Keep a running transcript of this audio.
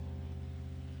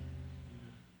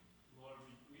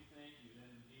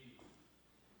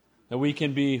that we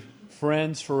can be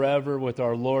friends forever with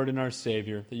our Lord and our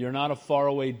Savior, that you're not a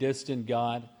faraway, distant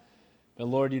God, but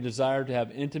Lord, you desire to have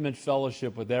intimate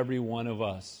fellowship with every one of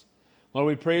us. Lord,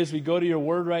 we pray as we go to your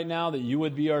word right now that you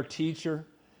would be our teacher.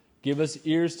 Give us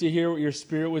ears to hear what your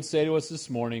Spirit would say to us this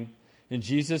morning. In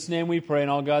Jesus' name we pray,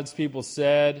 and all God's people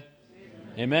said,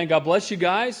 Amen. God bless you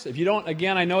guys. If you don't,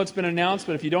 again, I know it's been announced,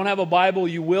 but if you don't have a Bible,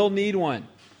 you will need one.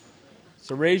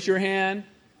 So raise your hand.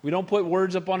 We don't put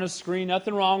words up on the screen.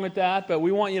 Nothing wrong with that, but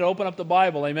we want you to open up the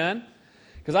Bible. Amen?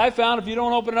 Because I found if you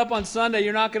don't open it up on Sunday,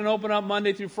 you're not going to open up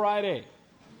Monday through Friday.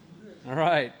 All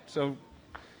right. So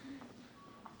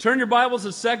turn your Bibles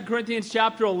to 2 Corinthians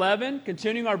chapter 11,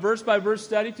 continuing our verse-by-verse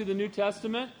study through the New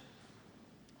Testament.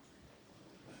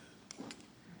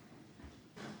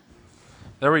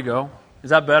 There we go.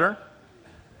 Is that better?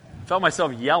 I felt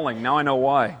myself yelling. Now I know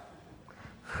why.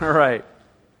 All right.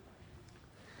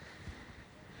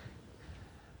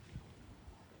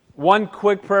 One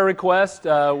quick prayer request.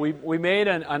 We made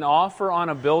an offer on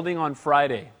a building on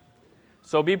Friday.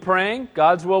 So be praying.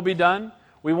 God's will be done.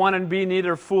 We want to be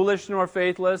neither foolish nor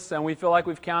faithless, and we feel like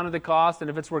we've counted the cost,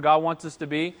 and if it's where God wants us to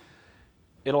be,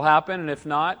 it'll happen, and if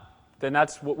not, then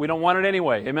that's what we don't want it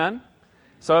anyway. Amen?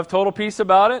 So I have total peace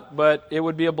about it, but it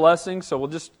would be a blessing, so we'll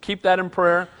just keep that in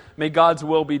prayer. May God's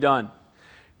will be done.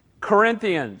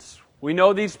 Corinthians. We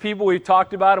know these people. We've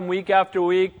talked about them week after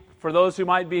week. For those who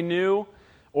might be new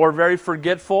or very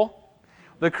forgetful,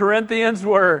 the Corinthians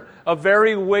were a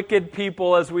very wicked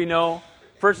people, as we know.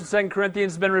 1st and 2nd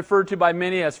Corinthians has been referred to by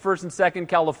many as 1st and 2nd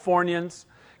Californians,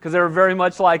 because they were very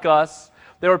much like us.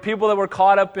 They were people that were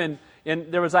caught up in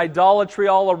there was idolatry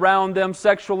all around them,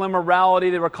 sexual immorality.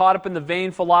 They were caught up in the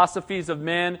vain philosophies of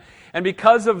men. And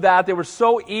because of that, they were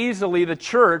the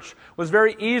church was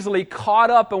very easily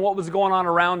caught up in what was going on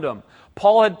around them.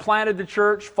 Paul had planted the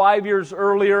church 5 years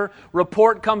earlier.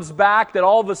 Report comes back that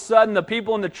all of a sudden the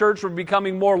people in the church were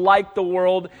becoming more like the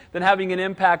world than having an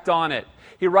impact on it.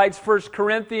 He writes 1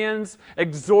 Corinthians,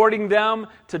 exhorting them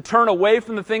to turn away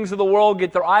from the things of the world,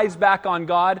 get their eyes back on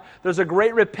God. There's a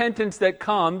great repentance that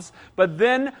comes, but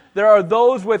then there are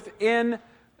those within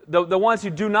the ones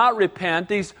who do not repent,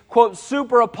 these, quote,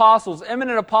 super apostles,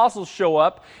 eminent apostles show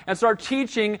up and start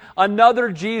teaching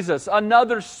another Jesus,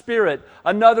 another Spirit,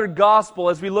 another gospel,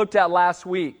 as we looked at last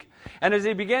week. And as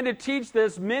they began to teach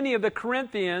this, many of the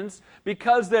Corinthians,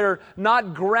 because they're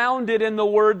not grounded in the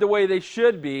Word the way they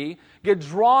should be, get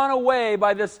drawn away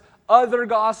by this other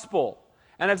gospel.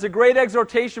 And it's a great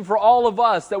exhortation for all of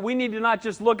us that we need to not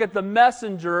just look at the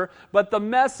messenger, but the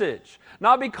message.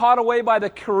 Not be caught away by the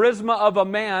charisma of a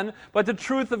man, but the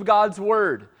truth of God's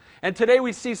Word. And today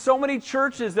we see so many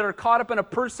churches that are caught up in a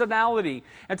personality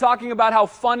and talking about how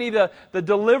funny the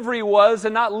delivery was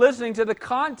and not listening to the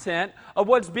content of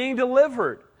what's being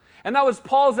delivered. And that was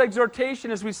Paul's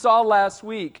exhortation, as we saw last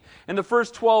week in the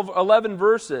first 11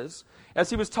 verses,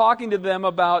 as he was talking to them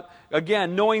about,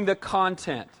 again, knowing the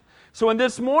content. So in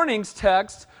this morning's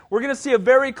text, we're going to see a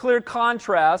very clear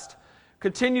contrast,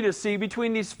 continue to see,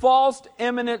 between these false,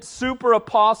 eminent, super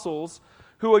apostles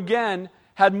who, again,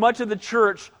 had much of the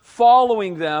church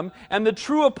following them, and the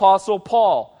true apostle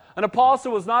Paul. An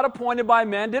apostle was not appointed by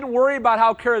men, didn't worry about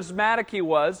how charismatic he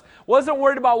was, wasn't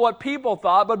worried about what people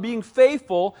thought, but being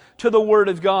faithful to the Word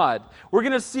of God. We're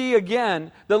going to see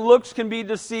again that looks can be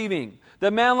deceiving.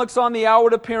 That man looks on the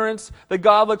outward appearance, that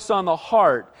God looks on the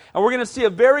heart. And we're going to see a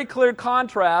very clear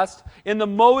contrast in the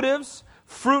motives,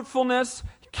 fruitfulness,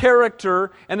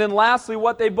 character, and then lastly,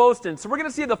 what they boast in. So we're going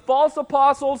to see the false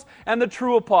apostles and the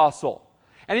true apostle.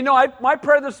 And you know, my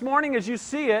prayer this morning, as you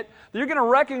see it, that you're going to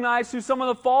recognize who some of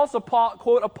the false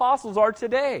quote apostles are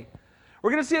today.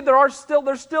 We're going to see that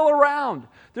they're still around.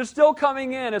 They're still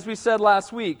coming in, as we said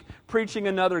last week, preaching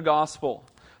another gospel.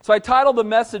 So I titled the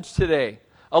message today,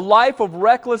 A Life of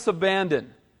Reckless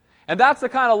Abandon. And that's the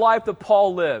kind of life that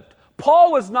Paul lived.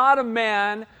 Paul was not a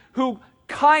man who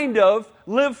kind of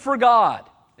lived for God.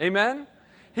 Amen?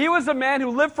 He was a man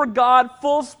who lived for God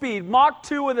full speed, Mach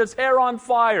 2 with his hair on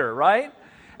fire, right?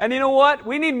 And you know what?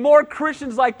 We need more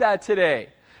Christians like that today.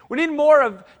 We need more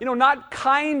of, not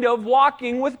kind of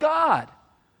walking with God.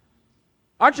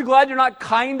 Aren't you glad you're not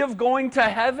kind of going to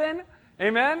heaven?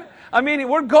 Amen? I mean,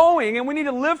 we're going and we need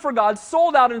to live for God,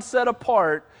 sold out and set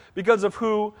apart because of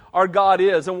who our God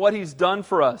is and what He's done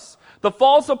for us. The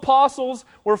false apostles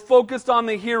were focused on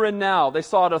the here and now. They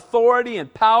sought authority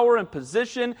and power and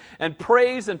position and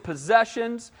praise and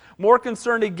possessions, more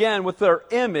concerned again with their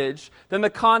image than the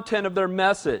content of their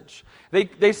message.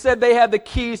 They said they had the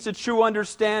keys to true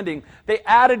understanding. They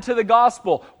added to the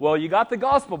gospel. Well, you got the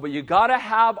gospel, but you got to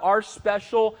have our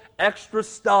special extra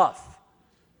stuff.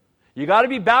 You got to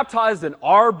be baptized in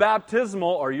our baptismal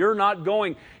or you're not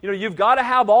going. You've got to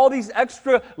have all these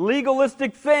extra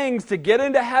legalistic things to get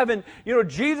into heaven.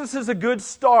 Jesus is a good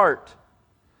start.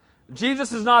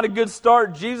 Jesus is not a good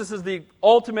start. Jesus is the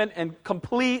ultimate and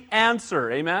complete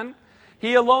answer. Amen?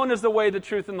 He alone is the way, the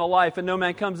truth, and the life, and no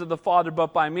man comes to the Father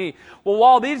but by me. Well,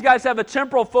 while these guys have a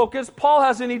temporal focus, Paul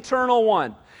has an eternal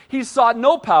one. He sought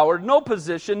no power, no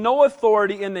position, no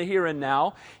authority in the here and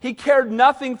now. He cared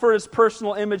nothing for his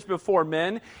personal image before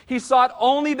men. He sought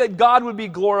only that God would be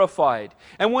glorified.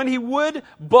 And when he would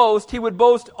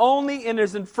boast only in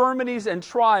his infirmities and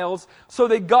trials so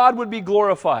that God would be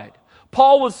glorified.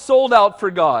 Paul was sold out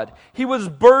for God. He was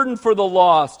burdened for the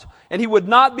lost. And he would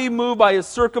not be moved by his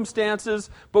circumstances,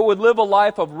 but would live a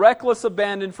life of reckless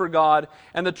abandon for God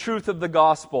and the truth of the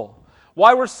gospel.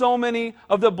 Why were so many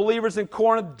of the believers in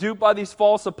Corinth duped by these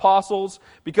false apostles?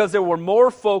 Because they were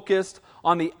more focused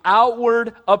on the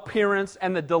outward appearance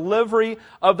and the delivery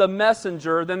of the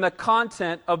messenger than the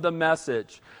content of the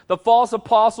message. The false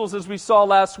apostles, as we saw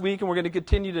last week, and we're going to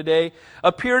continue today,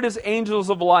 appeared as angels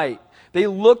of light. They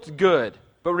looked good,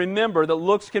 but remember that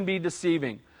looks can be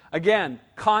deceiving. Again,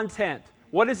 content.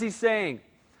 What is he saying?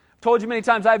 I've told you many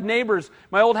times, I have neighbors.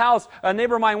 My old house, a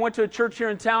neighbor of mine went to a church here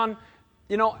in town,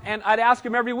 and I'd ask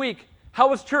him every week, how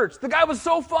was church? The guy was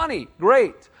so funny.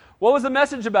 Great. What was the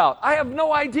message about? I have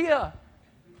no idea.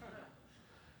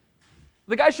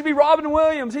 The guy should be Robin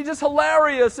Williams. He's just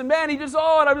hilarious. And man, and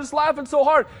I'm just laughing so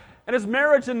hard. And his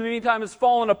marriage in the meantime has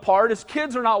fallen apart. His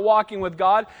kids are not walking with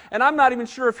God. And I'm not even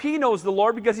sure if he knows the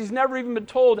Lord because he's never even been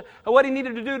told what he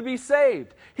needed to do to be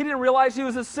saved. He didn't realize he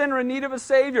was a sinner in need of a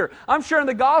Savior. I'm sharing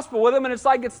the gospel with him and it's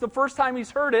like it's the first time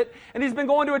he's heard it. And he's been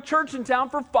going to a church in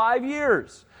town for 5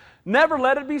 years. Never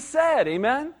let it be said.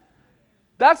 Amen?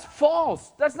 That's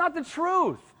false. That's not the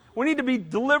truth. We need to be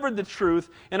delivered the truth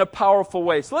in a powerful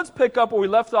way. So let's pick up where we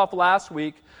left off last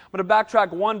week. I'm going to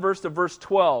backtrack one verse to verse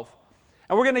 12.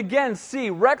 And we're going to again see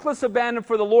reckless abandon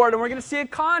for the Lord, and we're going to see a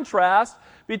contrast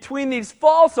between these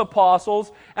false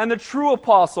apostles and the true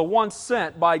apostle, one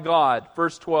sent by God.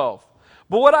 Verse 12.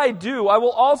 But what I do, I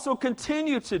will also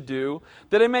continue to do,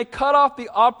 that I may cut off the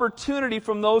opportunity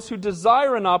from those who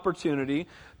desire an opportunity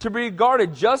to be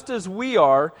regarded just as we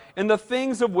are in the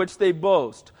things of which they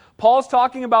boast. Paul's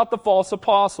talking about the false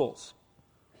apostles.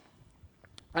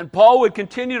 And Paul would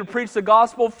continue to preach the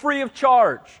gospel free of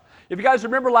charge. If you guys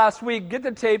remember last week, get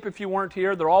the tape if you weren't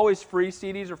here. They're always free.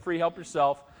 CDs are free. Help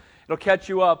yourself. It'll catch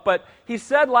you up. But he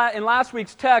said in last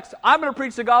week's text, I'm going to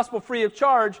preach the gospel free of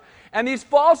charge. And these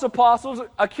false apostles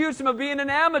accused him of being an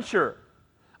amateur.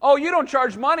 Oh, you don't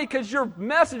charge money because your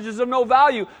message is of no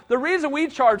value. The reason we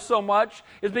charge so much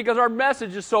is because our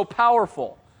message is so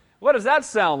powerful. What does that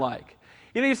sound like?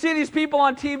 You see these people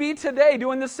on TV today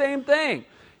doing the same thing.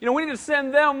 We need to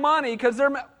send them money because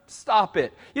they're... Stop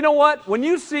it. You know what? I'm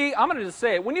going to just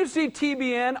say it. When you see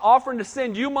TBN offering to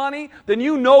send you money, then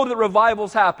you know that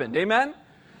revival's happened. Amen?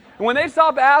 And when they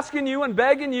stop asking you and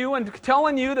begging you and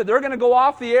telling you that they're going to go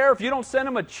off the air if you don't send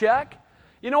them a check,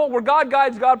 you know what? Where God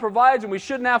guides, God provides, and we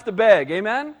shouldn't have to beg.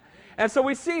 Amen? And so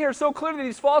we see here so clearly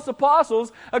these false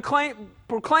apostles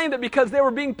proclaimed that because they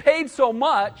were being paid so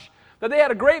much, that they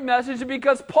had a great message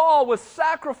because Paul was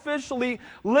sacrificially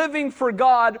living for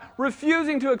God,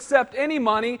 refusing to accept any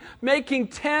money, making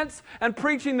tents and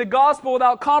preaching the gospel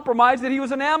without compromise, that he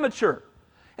was an amateur.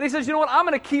 And he says, you know what, I'm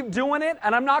going to keep doing it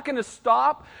and I'm not going to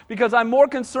stop because I'm more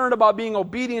concerned about being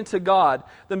obedient to God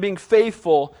than being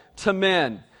faithful to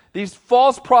men. These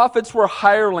false prophets were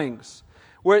hirelings.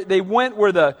 Where they went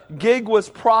where the gig was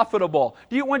profitable.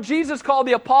 When Jesus called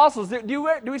the apostles, do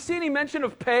we see any mention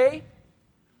of pay?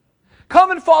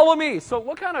 Come and follow me. So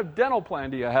what kind of dental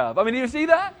plan do you have? Do you see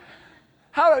that?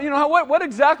 What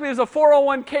exactly does a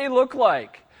 401k look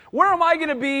like? Where am I going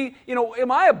to be?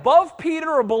 Am I above Peter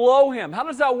or below him? How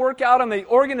does that work out on the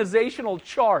organizational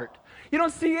chart? You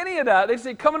don't see any of that. They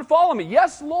say, come and follow me.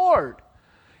 Yes, Lord.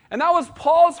 And that was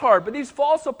Paul's heart. But these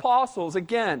false apostles,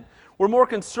 again, were more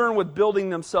concerned with building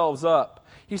themselves up.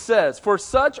 He says, for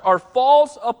such are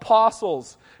false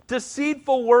apostles,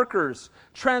 deceitful workers,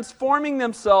 transforming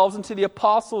themselves into the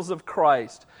apostles of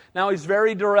Christ. Now he's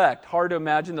very direct. Hard to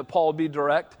imagine that Paul would be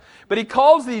direct. But he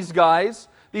calls these guys,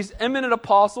 these eminent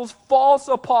apostles, false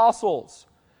apostles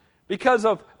because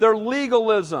of their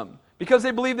legalism, because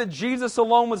they believed that Jesus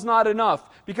alone was not enough,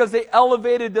 because they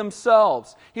elevated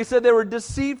themselves. He said they were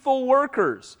deceitful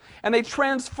workers, and they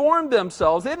transformed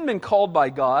themselves. They hadn't been called by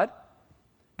God.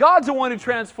 God's the one who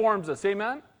transforms us,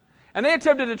 amen? And they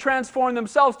attempted to transform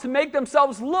themselves to make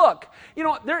themselves look. You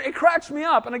know, it cracks me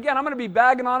up. And again, I'm going to be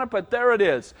bagging on it, but there it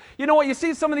is. You know what? You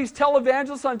see some of these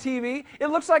televangelists on TV, it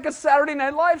looks like a Saturday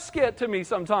Night Live skit to me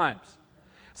sometimes.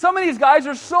 Some of these guys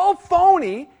are so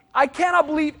phony, I cannot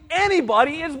believe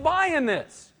anybody is buying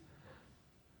this.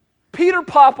 Peter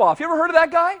Popoff. You ever heard of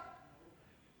that guy?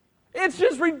 It's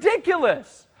just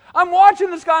ridiculous. I'm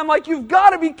watching this guy, I'm like, you've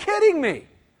got to be kidding me.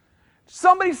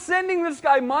 Somebody's sending this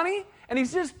guy money, and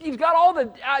he's got all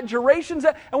the adjurations.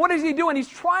 And what is he doing? He's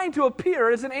trying to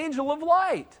appear as an angel of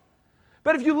light.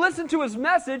 But if you listen to his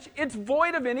message, it's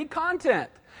void of any content.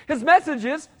 His message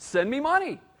is, send me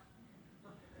money.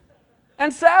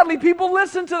 And sadly, people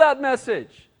listen to that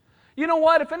message. You know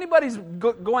what? If anybody's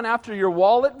going after your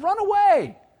wallet, run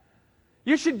away.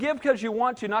 You should give because you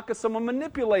want to, not because someone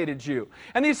manipulated you.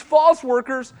 And these false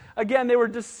workers, again, they were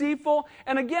deceitful.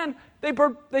 And again,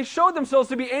 they showed themselves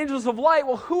to be angels of light.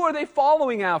 Well, who are they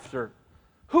following after?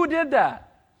 Who did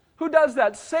that? Who does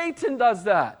that? Satan does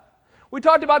that. We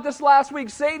talked about this last week.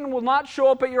 Satan will not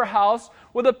show up at your house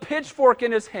with a pitchfork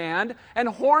in his hand and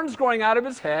horns growing out of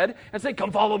his head and say,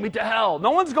 come follow me to hell.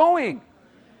 No one's going.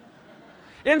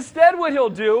 Instead, what he'll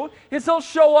do is he'll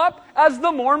show up as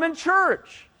the Mormon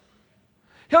church.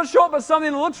 He'll show up as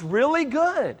something that looks really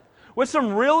good, with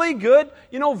some really good,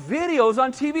 videos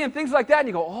on TV and things like that. And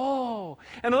you go, oh,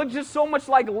 and it looks just so much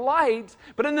like light.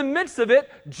 But in the midst of it,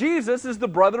 Jesus is the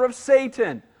brother of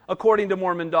Satan, according to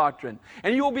Mormon doctrine.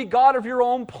 And you will be God of your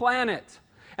own planet.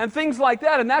 And things like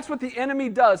that. And that's what the enemy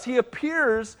does. He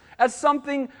appears as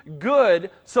something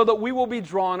good so that we will be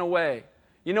drawn away.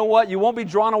 You know what? You won't be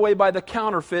drawn away by the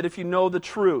counterfeit if you know the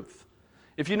truth.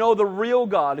 If you know the real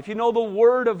God, if you know the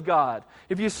Word of God,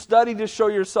 if you study to show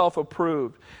yourself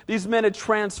approved. These men had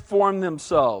transformed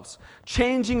themselves,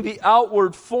 changing the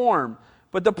outward form.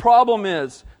 But the problem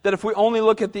is that if we only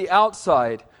look at the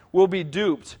outside, we'll be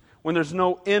duped when there's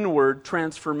no inward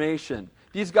transformation.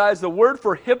 These guys, the word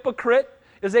for hypocrite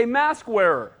is a mask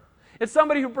wearer. It's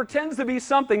somebody who pretends to be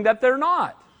something that they're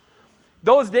not.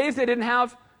 Those days they didn't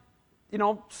have,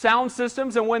 sound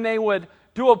systems, and when they would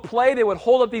do a play, they would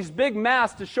hold up these big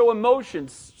masks to show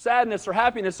emotions, sadness or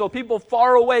happiness, so people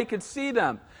far away could see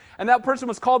them. And that person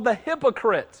was called the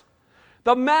hypocrite,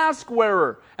 the mask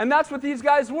wearer. And that's what these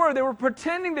guys were. They were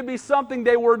pretending to be something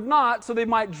they were not, so they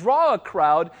might draw a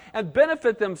crowd and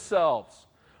benefit themselves.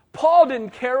 Paul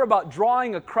didn't care about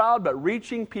drawing a crowd, but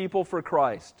reaching people for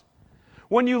Christ.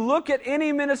 When you look at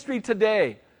any ministry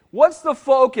today, what's the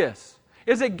focus?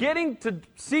 Is it getting to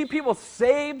see people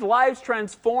saved, lives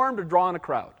transformed, or drawing a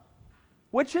crowd?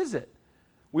 Which is it?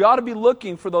 We ought to be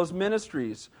looking for those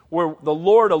ministries where the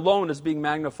Lord alone is being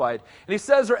magnified. And he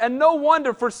says there, and no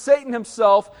wonder, for Satan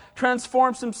himself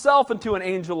transforms himself into an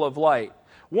angel of light.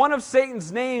 One of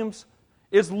Satan's names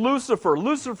is Lucifer.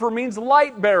 Lucifer means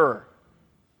light bearer.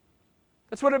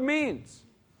 That's what it means.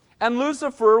 And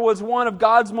Lucifer was one of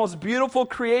God's most beautiful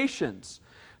creations.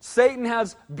 Satan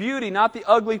has beauty, not the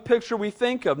ugly picture we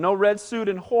think of. No red suit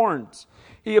and horns.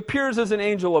 He appears as an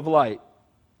angel of light.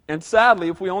 And sadly,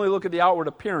 if we only look at the outward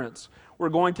appearance, we're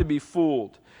going to be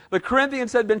fooled. The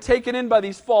Corinthians had been taken in by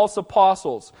these false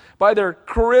apostles, by their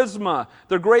charisma,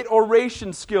 their great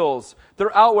oration skills,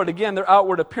 their outward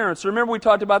appearance. Remember we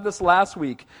talked about this last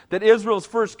week, that Israel's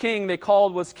first king they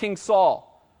called was King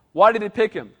Saul. Why did they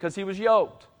pick him? Because he was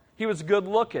yoked. He was good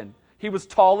looking. He was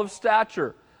tall of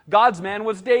stature. God's man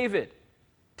was David,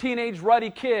 teenage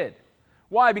ruddy kid.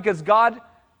 Why? Because God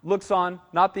looks on,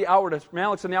 not the outward, man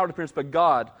looks on the outward appearance, but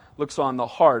God looks on the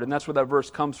heart. And that's where that verse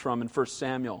comes from in 1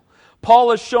 Samuel.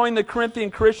 Paul is showing the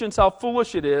Corinthian Christians how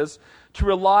foolish it is to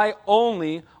rely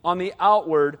only on the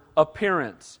outward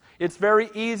appearance. It's very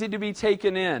easy to be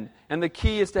taken in, and the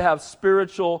key is to have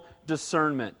spiritual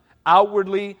discernment.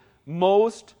 Outwardly,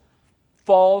 most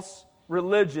false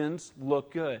religions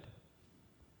look good.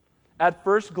 At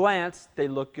first glance, they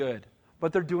look good,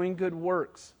 but they're doing good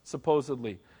works,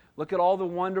 supposedly. Look at all the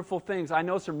wonderful things. I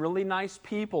know some really nice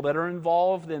people that are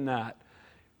involved in that.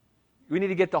 We need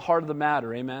to get the heart of the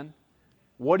matter, amen?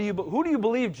 Who do you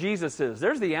believe Jesus is?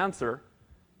 There's the answer,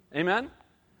 amen?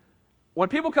 When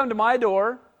people come to my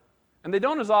door, and they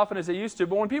don't as often as they used to,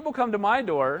 but when people come to my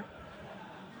door,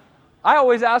 I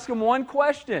always ask them one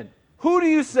question. Who do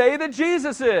you say that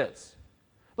Jesus is?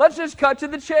 Let's just cut to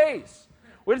the chase.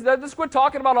 Let's quit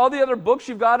talking about all the other books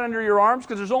you've got under your arms,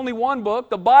 because there's only one book,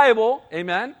 the Bible,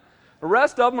 amen? The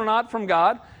rest of them are not from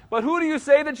God. But who do you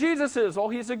say that Jesus is? Oh,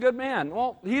 he's a good man.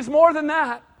 Well, he's more than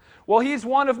that. Well, he's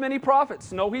one of many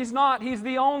prophets. No, he's not. He's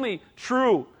the only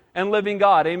true and living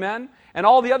God, amen? And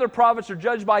all the other prophets are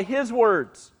judged by his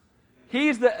words.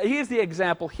 He's the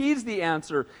example. He's the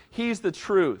answer. He's the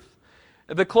truth.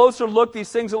 At the closer look, these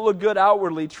things that look good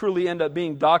outwardly truly end up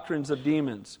being doctrines of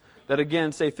demons that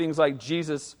again say things like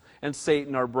Jesus and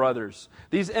Satan are brothers.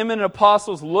 These eminent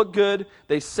apostles look good,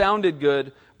 they sounded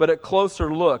good, but at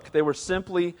closer look, they were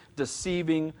simply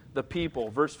deceiving the people.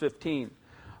 Verse 15.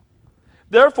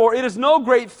 Therefore, it is no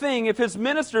great thing if his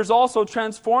ministers also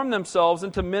transform themselves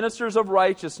into ministers of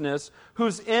righteousness,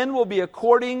 whose end will be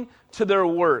according to their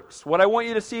works. What I want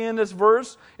you to see in this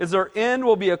verse is their end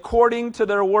will be according to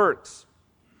their works.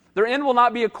 Their end will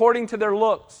not be according to their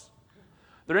looks.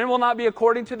 Their end will not be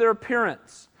according to their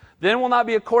appearance. The end will not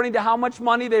be according to how much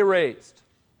money they raised.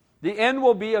 The end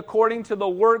will be according to the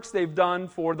works they've done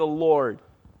for the Lord,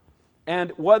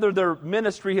 and whether their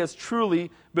ministry has truly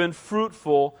been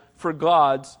fruitful for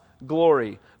God's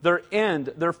glory. Their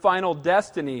end, their final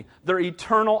destiny, their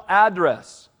eternal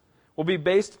address will be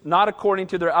based not according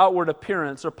to their outward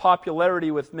appearance or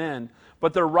popularity with men,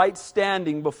 but their right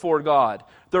standing before God,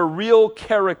 their real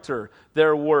character,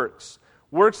 their works.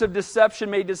 Works of deception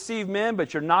may deceive men,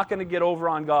 but you're not going to get over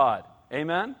on God.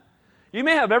 Amen? You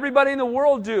may have everybody in the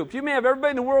world duped. You may have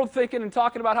everybody in the world thinking and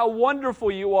talking about how wonderful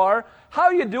you are. How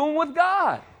are you doing with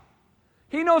God?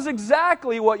 He knows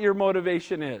exactly what your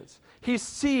motivation is. He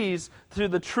sees through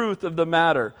the truth of the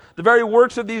matter. The very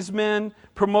works of these men,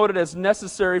 promoted as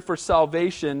necessary for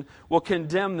salvation, will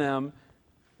condemn them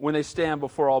when they stand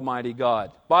before Almighty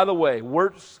God. By the way,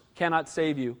 works cannot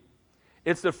save you.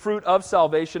 It's the fruit of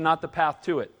salvation, not the path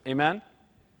to it. Amen?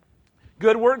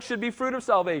 Good works should be fruit of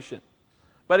salvation.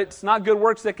 But it's not good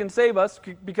works that can save us,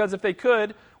 because if they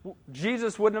could,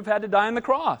 Jesus wouldn't have had to die on the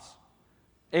cross.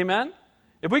 Amen?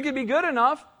 If we could be good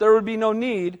enough, there would be no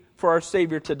need for our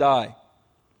Savior to die.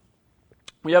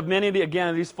 We have many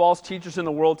of these false teachers in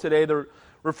the world today. They're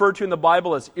referred to in the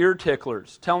Bible as ear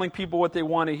ticklers, telling people what they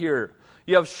want to hear.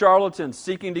 You have charlatans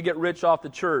seeking to get rich off the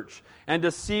church, and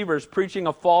deceivers preaching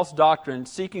a false doctrine,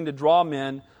 seeking to draw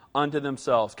men unto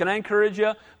themselves. Can I encourage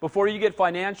you, before you get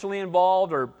financially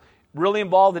involved or really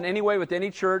involved in any way with any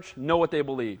church, know what they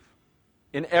believe.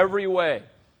 In every way.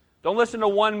 Don't listen to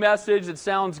one message that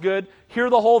sounds good. Hear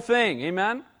the whole thing.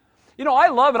 Amen? You know, I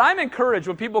love it. I'm encouraged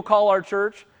when people call our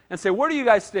church and say, where do you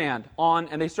guys stand on?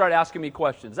 And they start asking me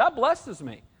questions. That blesses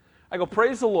me. I go,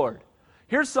 praise the Lord.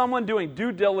 Here's someone doing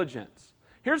due diligence.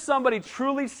 Here's somebody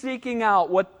truly seeking out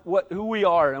who we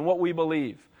are and what we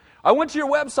believe. I went to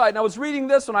your website and I was reading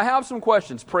this and I have some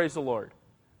questions. Praise the Lord.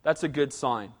 That's a good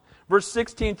sign. Verse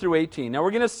 16 through 18. Now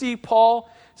we're going to see Paul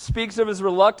speaks of his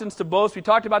reluctance to boast. We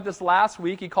talked about this last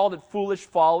week. He called it foolish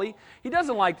folly. He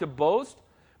doesn't like to boast,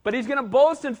 but he's going to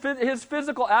boast in his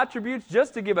physical attributes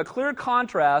just to give a clear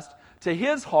contrast to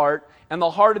his heart and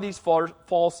the heart of these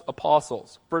false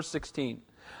apostles. Verse 16.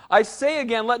 I say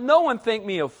again, let no one think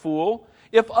me a fool.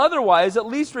 If otherwise, at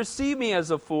least receive me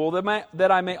as a fool,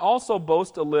 that I may also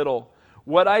boast a little.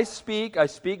 What I speak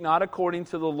not according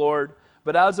to the Lord,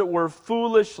 but as it were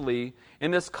foolishly, in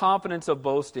this confidence of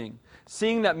boasting.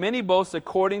 Seeing that many boast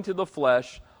according to the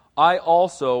flesh, I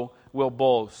also will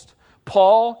boast.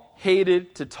 Paul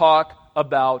hated to talk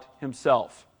about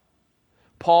himself.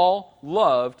 Paul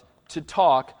loved to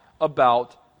talk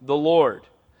about the Lord.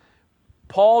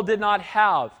 Paul did not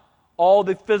have all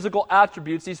the physical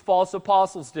attributes these false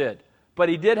apostles did, but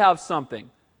he did have something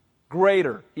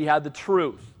greater. He had the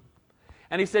truth.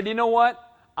 And he said, you know what?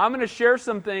 I'm going to share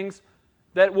some things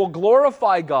that will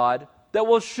glorify God, that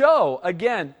will show,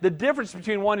 again, the difference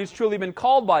between one who's truly been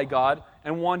called by God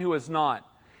and one who is not.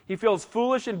 He feels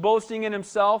foolish in boasting in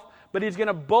himself, but he's going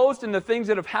to boast in the things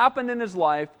that have happened in his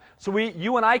life so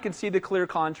you and I can see the clear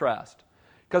contrast.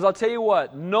 Because I'll tell you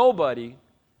what, nobody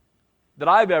that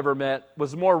I've ever met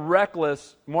was more of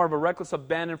a reckless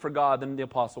abandon for God than the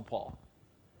Apostle Paul.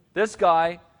 This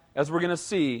guy, as we're going to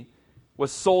see,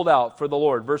 was sold out for the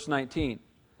Lord. Verse 19.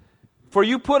 For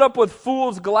you put up with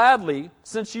fools gladly,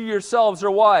 since you yourselves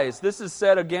are wise. This is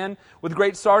said again with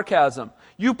great sarcasm.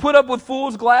 You put up with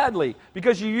fools gladly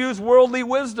because you use worldly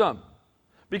wisdom.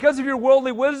 Because of your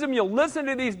worldly wisdom, you'll listen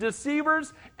to these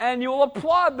deceivers and you'll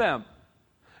applaud them.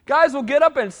 Guys will get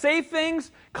up and say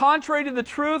things contrary to the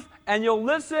truth, and you'll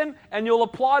listen and you'll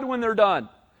applaud when they're done.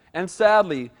 And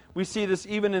sadly, we see this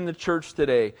even in the church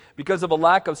today. Because of a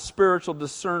lack of spiritual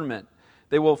discernment,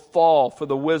 they will fall for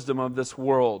the wisdom of this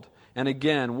world. And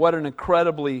again, what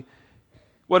incredible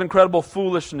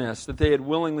foolishness that they had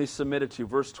willingly submitted to.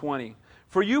 Verse 20.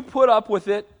 For you put up with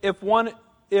it if one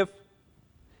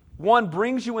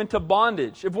brings you into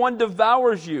bondage, if one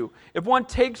devours you, if one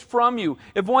takes from you,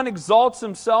 if one exalts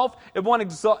himself, if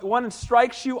one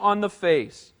strikes you on the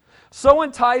face. So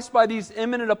enticed by these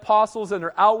eminent apostles and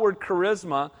their outward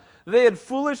charisma, They had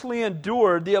foolishly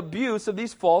endured the abuse of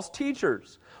these false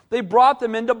teachers. They brought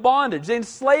them into bondage. They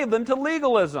enslaved them to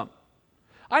legalism.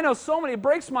 I know so many, it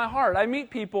breaks my heart. I meet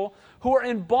people who are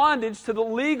in bondage to the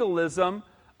legalism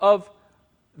of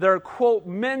their, quote,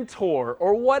 mentor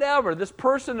or whatever. This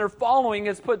person they're following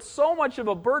has put so much of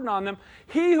a burden on them.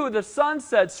 He who the Son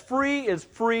sets free is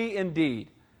free indeed.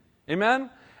 Amen?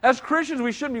 As Christians,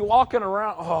 we shouldn't be walking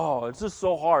around, oh, it's just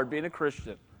so hard being a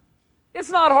Christian. It's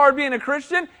not hard being a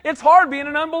Christian. It's hard being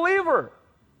an unbeliever.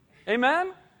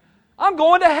 Amen? I'm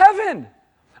going to heaven.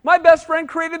 My best friend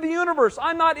created the universe.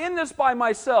 I'm not in this by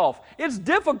myself. It's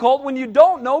difficult when you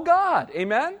don't know God.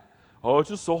 Amen? Oh, it's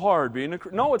just so hard being a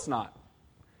Christian. No, it's not.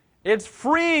 It's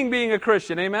freeing being a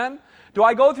Christian. Amen? Do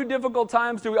I go through difficult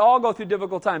times? Do we all go through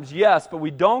difficult times? Yes, but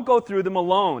we don't go through them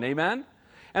alone. Amen?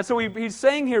 And so he's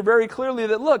saying here very clearly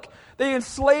that, look, they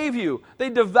enslave you.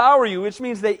 They devour you, which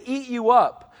means they eat you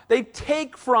up. They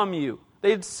take from you.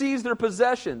 They seize their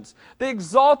possessions. They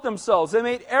exalt themselves. They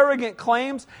made arrogant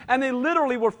claims, and they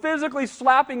literally were physically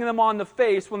slapping them on the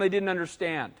face when they didn't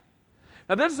understand.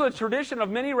 Now, this is a tradition of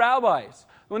many rabbis.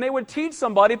 When they would teach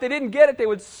somebody, if they didn't get it, they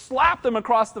would slap them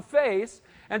across the face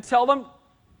and tell them,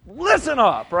 listen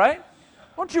up, right?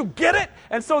 Don't you get it?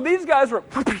 And so these guys were,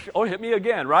 oh, hit me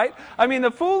again, right? I mean,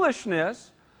 the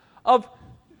foolishness of,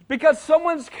 because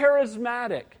someone's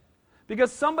charismatic,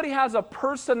 because somebody has a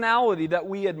personality that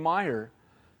we admire,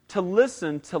 to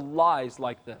listen to lies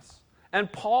like this. And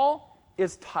Paul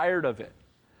is tired of it.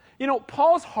 You know,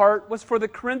 Paul's heart was for the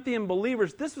Corinthian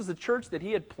believers. This was a church that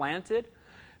he had planted.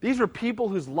 These were people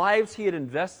whose lives he had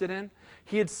invested in.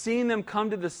 He had seen them come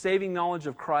to the saving knowledge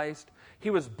of Christ. He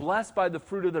was blessed by the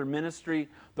fruit of their ministry.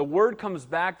 The word comes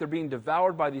back. They're being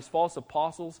devoured by these false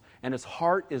apostles, and his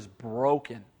heart is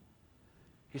broken.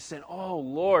 He's saying, oh,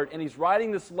 Lord. And he's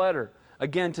writing this letter,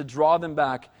 again, to draw them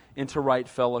back into right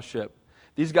fellowship.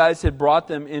 These guys had brought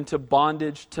them into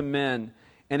bondage to men.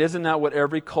 And isn't that what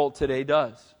every cult today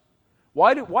does?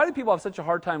 Why do people have such a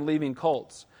hard time leaving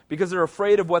cults? Because they're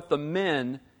afraid of what the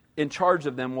men in charge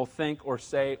of them will think or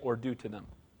say or do to them.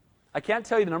 I can't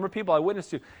tell you the number of people I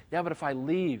witnessed to. Yeah, but if I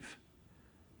leave,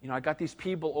 I got these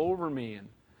people over me and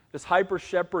this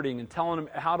hyper-shepherding and telling them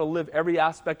how to live every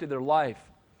aspect of their life.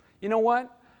 You know what?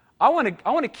 I want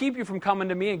to keep you from coming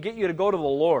to me and get you to go to the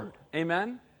Lord.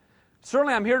 Amen?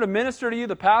 Certainly I'm here to minister to you.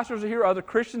 The pastors are here. Other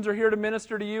Christians are here to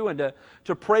minister to you and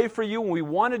to pray for you. And we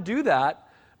want to do that.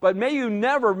 But may you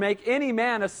never make any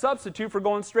man a substitute for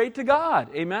going straight to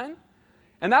God. Amen?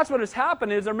 And that's what has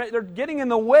happened is they're getting in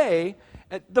the way.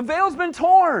 The veil's been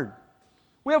torn.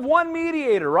 We have one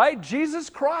mediator, right? Jesus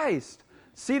Christ,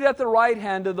 seated at the right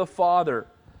hand of the Father.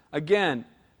 Again,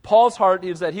 Paul's heart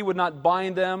is that he would not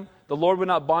bind them. The Lord would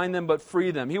not bind them, but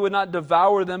free them. He would not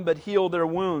devour them, but heal their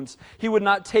wounds. He would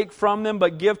not take from them,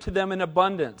 but give to them in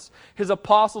abundance. His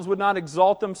apostles would not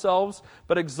exalt themselves,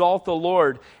 but exalt the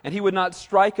Lord. And he would not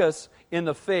strike us in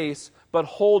the face, but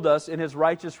hold us in his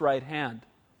righteous right hand.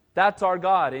 That's our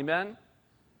God, amen?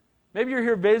 Maybe you're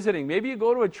here visiting. Maybe you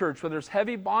go to a church where there's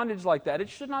heavy bondage like that. It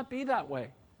should not be that way. You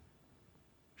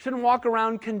shouldn't walk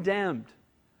around condemned.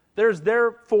 There's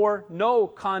therefore no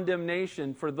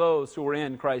condemnation for those who are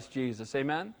in Christ Jesus.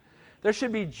 Amen? There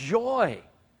should be joy.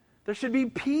 There should be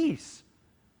peace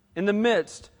in the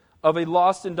midst of a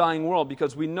lost and dying world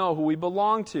because we know who we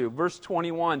belong to. Verse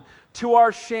 21, to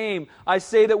our shame, I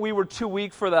say that we were too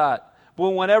weak for that.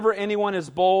 But whenever anyone is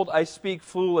bold, I speak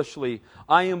foolishly.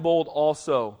 I am bold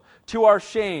also. To our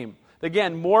shame.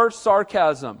 Again, more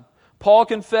sarcasm. Paul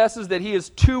confesses that he is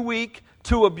too weak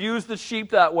to abuse the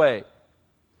sheep that way.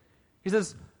 He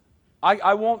says,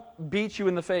 I won't beat you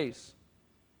in the face.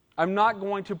 I'm not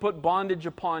going to put bondage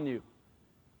upon you.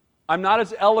 I'm not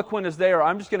as eloquent as they are.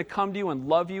 I'm just going to come to you and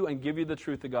love you and give you the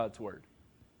truth of God's Word.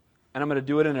 And I'm going to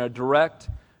do it in a direct,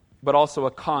 but also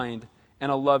a kind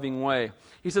and a loving way.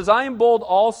 He says, I am bold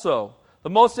also.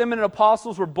 The most eminent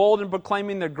apostles were bold in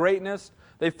proclaiming their greatness.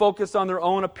 They focused on their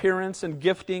own appearance and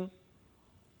gifting.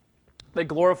 They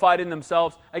glorified in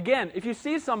themselves. Again, if you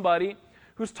see somebody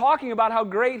who's talking about how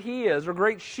great he is or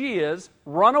great she is,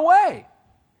 run away.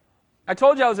 I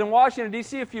told you I was in Washington,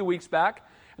 D.C. a few weeks back,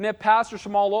 and they had pastors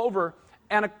from all over,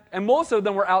 and most of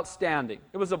them were outstanding.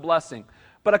 It was a blessing.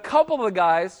 But a couple of the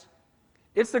guys,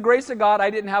 it's the grace of God I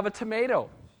didn't have a tomato.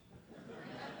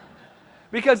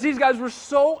 Because these guys were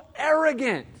so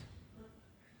arrogant.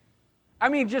 I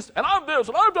mean, just, and I'm this,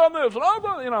 and I've done this, and I've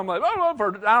done, I'm like,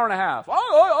 for an hour and a half.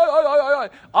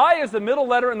 I is the middle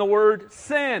letter in the word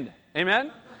sin.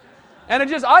 Amen? And it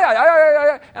just,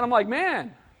 and I'm like,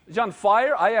 man, is he on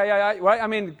fire? Right? I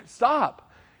mean,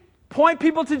 stop. Point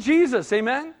people to Jesus.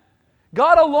 Amen?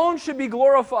 God alone should be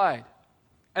glorified.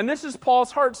 And this is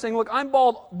Paul's heart saying, look, I'm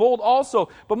bold also,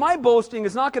 but my boasting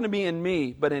is not going to be in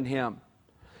me, but in him.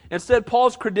 Instead,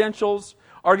 Paul's credentials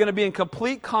are going to be in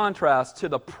complete contrast to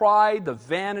the pride, the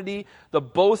vanity, the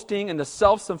boasting, and the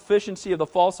self-sufficiency of the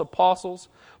false apostles.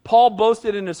 Paul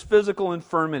boasted in his physical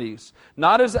infirmities,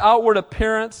 not his outward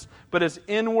appearance, but his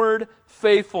inward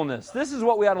faithfulness. This is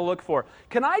what we ought to look for.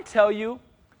 Can I tell you,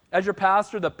 as your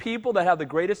pastor, the people that have the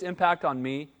greatest impact on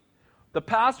me, the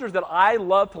pastors that I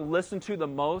love to listen to the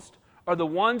most, are the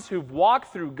ones who've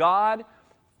walked through God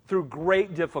through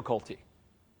great difficulty.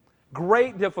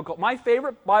 Great difficulty. My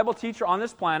favorite Bible teacher on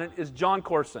this planet is John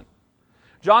Corson.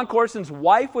 John Corson's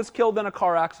wife was killed in a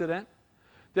car accident.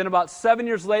 Then about 7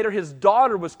 years later, his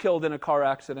daughter was killed in a car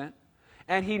accident.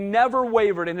 And he never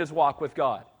wavered in his walk with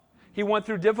God. He went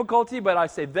through difficulty, but I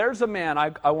say, there's a man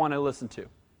I want to listen to.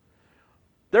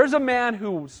 There's a man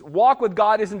whose walk with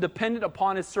God isn't dependent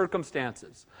upon his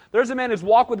circumstances. There's a man who's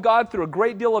walked with God through a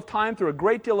great deal of time, through a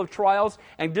great deal of trials,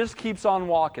 and just keeps on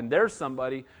walking. There's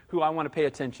somebody who I want to pay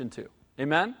attention to.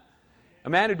 Amen? A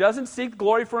man who doesn't seek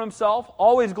glory for himself,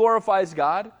 always glorifies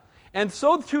God. And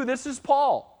so too, this is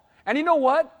Paul. And you know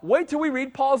what? Wait till we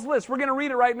read Paul's list. We're going to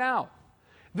read it right now.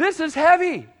 This is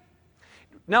heavy.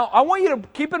 Now, I want you to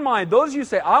keep in mind, those of you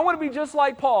say, I want to be just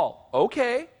like Paul.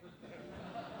 Okay.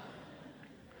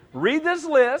 Read this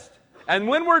list, and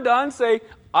when we're done, say,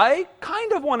 I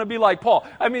kind of want to be like Paul.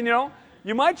 I mean,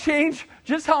 you might change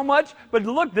just how much, but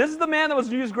look, this is the man that was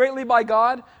used greatly by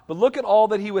God, but look at all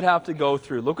that he would have to go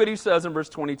through. Look what he says in verse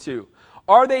 22.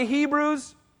 Are they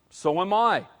Hebrews? So am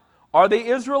I. Are they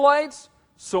Israelites?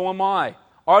 So am I.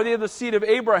 Are they of the seed of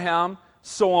Abraham?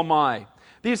 So am I.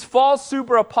 These false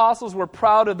super apostles were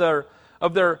proud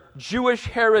of their Jewish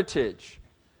heritage.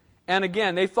 And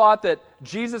again, they thought that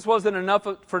Jesus wasn't enough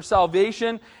for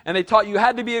salvation, and they taught you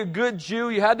had to be a good Jew,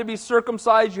 you had to be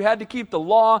circumcised, you had to keep the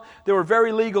law. They were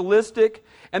very legalistic,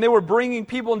 and they were bringing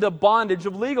people into bondage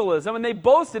of legalism, and they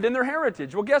boasted in their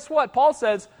heritage. Well, guess what? Paul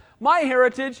says, my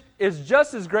heritage is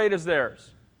just as great as theirs.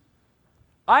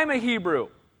 I'm a Hebrew.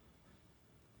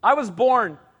 I was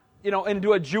born,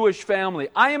 into a Jewish family.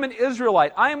 I am an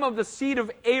Israelite. I am of the seed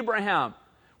of Abraham,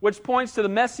 which points to the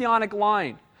messianic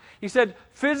line. He said,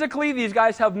 physically, these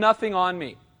guys have nothing on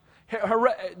me.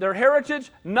 Their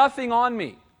heritage, nothing on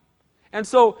me. And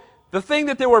so, the thing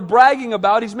that they were bragging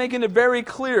about, he's making it very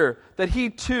clear that he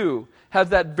too has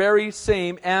that very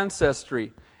same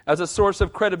ancestry as a source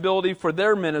of credibility for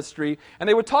their ministry. And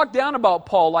they would talk down about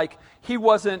Paul like he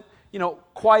wasn't,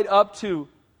 quite up to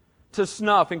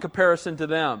snuff in comparison to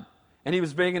them. And he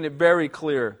was making it very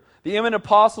clear. The eminent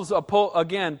apostles,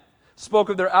 again, spoke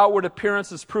of their outward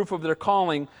appearance as proof of their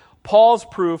calling. Paul's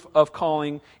proof of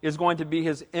calling is going to be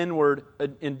his inward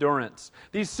endurance.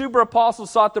 These super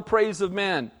apostles sought the praise of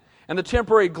men and the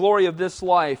temporary glory of this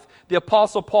life. The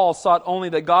apostle Paul sought only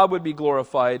that God would be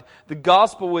glorified, the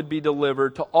gospel would be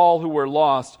delivered to all who were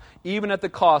lost, even at the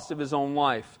cost of his own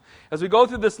life. As we go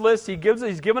through this list, he's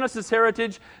given us his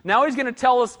heritage. Now he's going to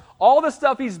tell us all the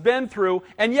stuff he's been through,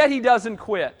 and yet he doesn't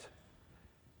quit.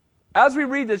 As we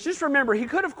read this, just remember, he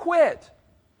could have quit.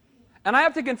 And I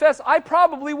have to confess, I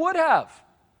probably would have.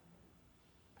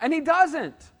 And he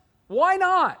doesn't. Why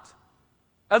not?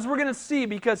 As we're going to see,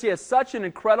 because he has such an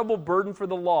incredible burden for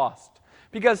the lost.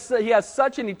 Because he has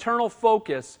such an eternal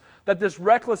focus that this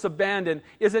reckless abandon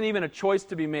isn't even a choice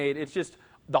to be made. It's just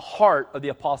the heart of the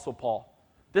Apostle Paul.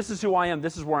 This is who I am.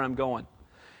 This is where I'm going.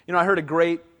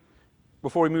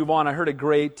 Before we move on, I heard a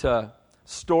great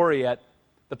story at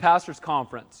the pastor's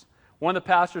conference. One of the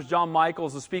pastors, John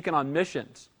Michaels, was speaking on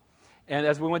missions. And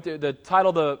as we went through, the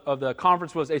title of the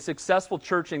conference was A Successful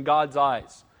Church in God's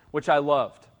Eyes, which I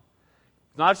loved.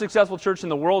 Not a successful church in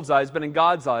the world's eyes, but in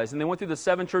God's eyes. And they went through the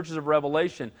 7 churches of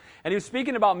Revelation. And he was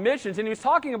speaking about missions, and he was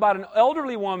talking about an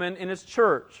elderly woman in his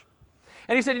church.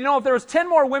 And he said, if there was 10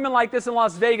 more women like this in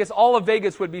Las Vegas, all of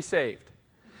Vegas would be saved.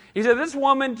 He said, this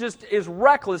woman just is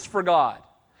reckless for God.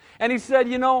 And he said,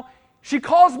 she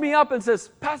calls me up and says,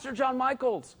 Pastor John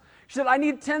Michaels, she said, I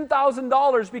need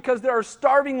 $10,000 because there are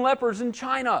starving lepers in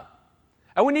China.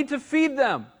 And we need to feed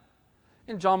them.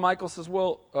 And John Michaels says,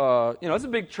 it's a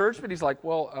big church, but he's like,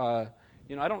 I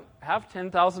don't have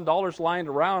 $10,000 lying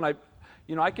around.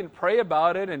 I can pray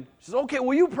about it. And she says, okay,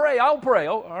 will you pray? I'll pray.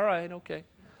 Oh, all right, okay.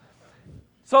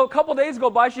 So a couple days go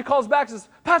by, she calls back and says,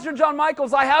 Pastor John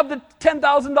Michaels, I have the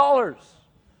 $10,000.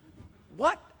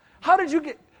 What? How did you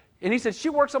get? And he said, she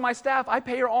works on my staff. I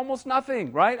pay her almost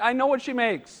nothing, right? I know what she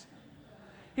makes.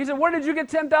 He said, where did you get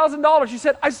 $10,000? She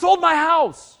said, I sold my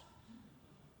house.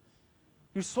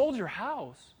 You sold your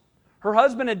house? Her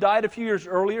husband had died a few years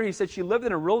earlier. He said she lived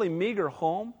in a really meager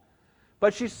home.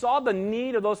 But she saw the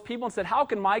need of those people and said, how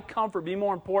can my comfort be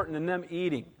more important than them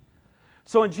eating?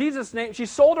 So in Jesus' name, she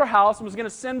sold her house and was going to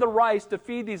send the rice to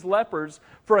feed these lepers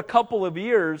for a couple of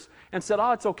years and said,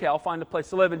 oh, it's okay, I'll find a place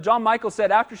to live. And John Michael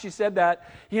said after she said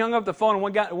that, he hung up the phone and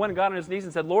went and got on his knees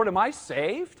and said, Lord, am I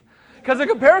saved? Because in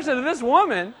comparison to this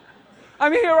woman, I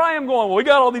mean, here I am going, well, we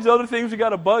got all these other things, we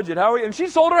got a budget. How are we? And she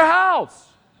sold her house.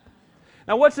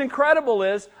 Now what's incredible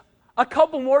is a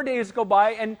couple more days go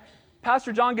by and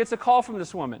Pastor John gets a call from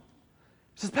this woman.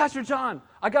 He says, Pastor John,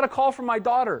 I got a call from my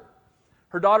daughter.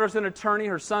 Her daughter's an attorney.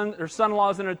 Her son-in-law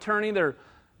is an attorney. They're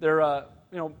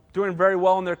doing very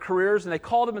well in their careers. And they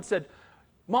called him and said,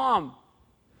 Mom,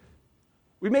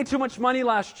 we made too much money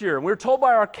last year. And we were told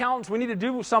by our accountants we need to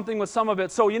do something with some of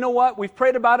it. So you know what? We've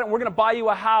prayed about it and we're going to buy you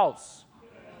a house.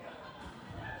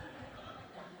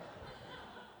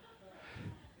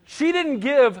 She didn't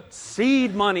give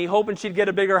seed money hoping she'd get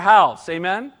a bigger house.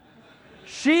 Amen?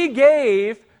 She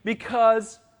gave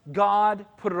because God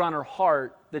put it on her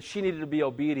heart that she needed to be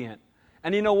obedient.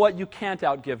 And you know what? You can't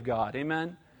outgive God.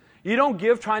 Amen? You don't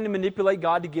give trying to manipulate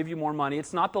God to give you more money.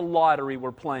 It's not the lottery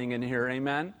we're playing in here.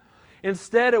 Amen?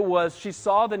 Instead, it was she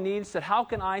saw the need and said, how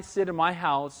can I sit in my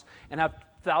house and have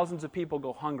thousands of people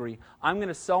go hungry? I'm going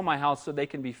to sell my house so they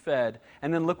can be fed.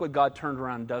 And then look what God turned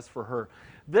around and does for her.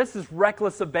 This is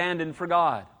reckless abandon for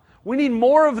God. We need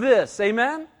more of this.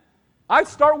 Amen? I'd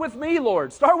start with me,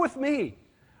 Lord. Start with me.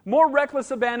 More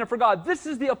reckless abandon for God. This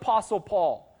is the Apostle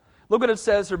Paul. Look what it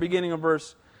says here, beginning of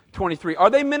verse 23. Are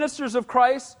they ministers of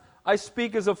Christ? I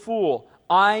speak as a fool.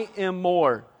 I am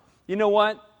more. You know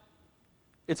what?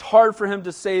 It's hard for him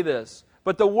to say this.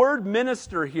 But the word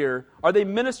minister here, are they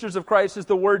ministers of Christ, is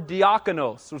the word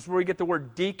diakonos, which is where we get the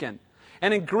word deacon.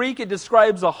 And in Greek it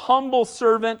describes a humble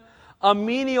servant, a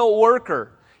menial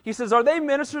worker. He says, are they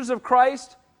ministers of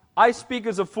Christ? I speak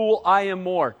as a fool. I am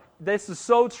more. This is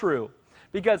so true.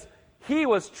 Because he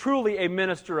was truly a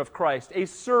minister of Christ, a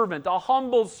servant, a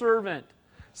humble servant,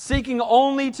 seeking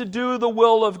only to do the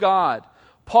will of God.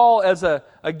 Paul, in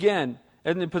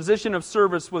the position of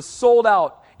service, was sold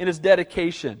out in his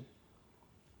dedication.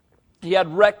 He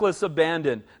had reckless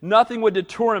abandon. Nothing would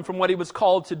deter him from what he was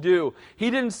called to do.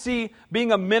 He didn't see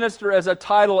being a minister as a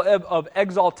title of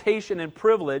exaltation and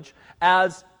privilege,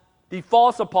 as the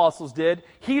false apostles did.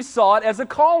 He saw it as a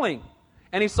calling.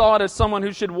 And he saw it as someone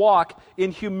who should walk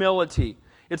in humility.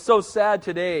 It's so sad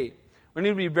today. We need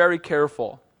to be very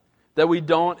careful that we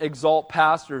don't exalt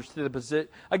pastors to the position.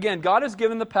 Again, God has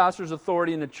given the pastors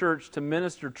authority in the church to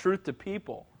minister truth to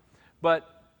people. But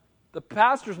the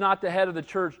pastor's not the head of the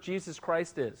church. Jesus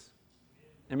Christ is.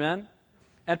 Amen?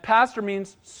 And pastor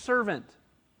means servant.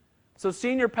 So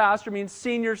senior pastor means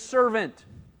senior servant.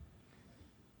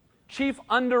 Chief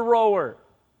under-rower.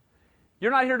 You're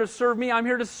not here to serve me, I'm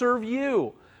here to serve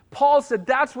you. Paul said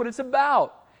that's what it's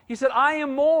about. He said, I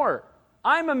am more.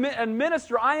 I'm a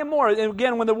minister, I am more. And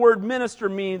again, when the word minister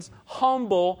means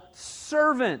humble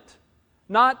servant,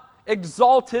 not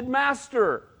exalted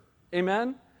master.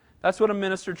 Amen? That's what a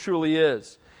minister truly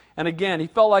is. And again, he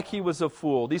felt like he was a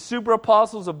fool. These super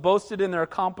apostles have boasted in their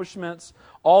accomplishments,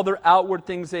 all their outward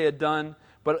things they had done,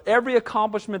 but every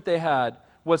accomplishment they had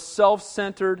was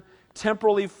self-centered,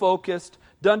 temporally focused,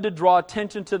 done to draw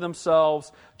attention to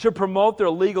themselves, to promote their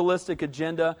legalistic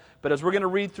agenda. But as we're going to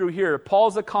read through here,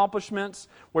 Paul's accomplishments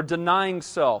were denying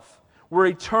self, were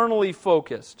eternally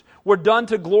focused, were done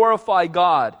to glorify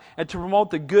God and to promote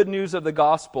the good news of the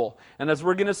gospel. And as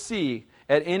we're going to see,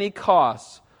 at any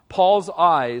cost, Paul's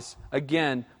eyes,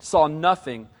 again, saw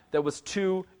nothing that was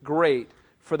too great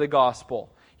for the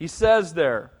gospel. He says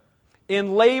there,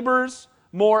 in labors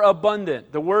more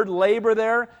abundant. The word labor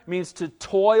there means to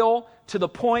toil to the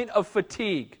point of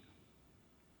fatigue.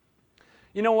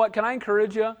 You know what? Can I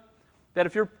encourage you that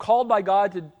if you're called by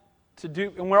God to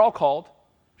do, and we're all called,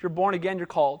 if you're born again, you're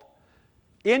called.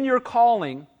 In your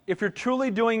calling, if you're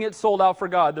truly doing it sold out for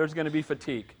God, there's going to be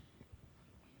fatigue.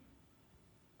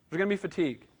 There's going to be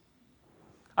fatigue.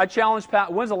 I challenge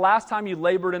Pat, when's the last time you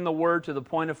labored in the Word to the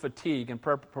point of fatigue in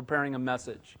preparing a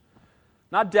message?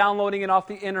 Not downloading it off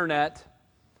the internet,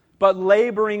 but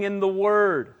laboring in the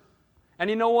Word. And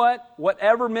you know what?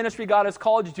 Whatever ministry God has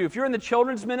called you to, if you're in the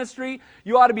children's ministry,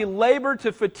 you ought to be labored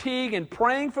to fatigue in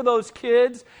praying for those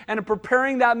kids and in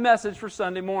preparing that message for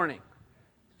Sunday morning.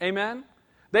 Amen?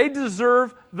 They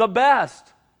deserve the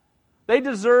best. They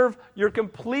deserve your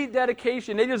complete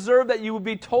dedication. They deserve that you would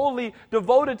be totally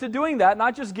devoted to doing that,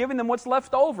 not just giving them what's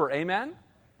left over. Amen?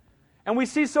 And we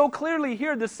see so clearly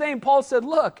here the same. Paul said,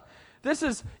 look, this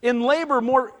is in labor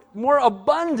more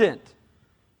abundant.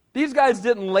 These guys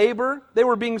didn't labor. They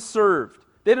were being served.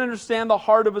 They didn't understand the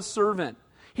heart of a servant.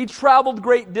 He traveled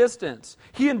great distance.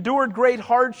 He endured great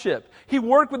hardship. He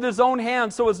worked with his own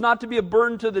hands so as not to be a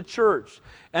burden to the church.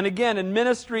 And again, in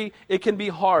ministry, it can be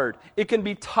hard. It can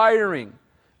be tiring.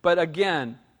 But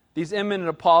again, these eminent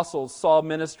apostles saw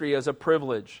ministry as a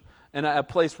privilege and a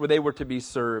place where they were to be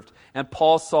served. And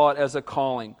Paul saw it as a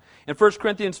calling. In 1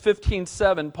 Corinthians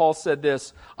 15:7, Paul said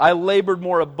this, I labored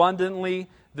more abundantly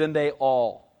than they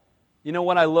all. You know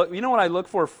what I look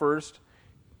for first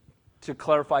to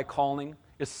clarify calling?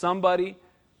 Is somebody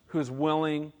who's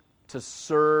willing to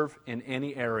serve in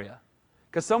any area.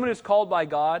 Because someone who's called by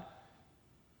God,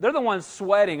 they're the ones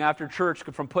sweating after church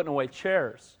from putting away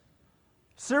chairs.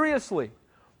 Seriously.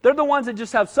 They're the ones that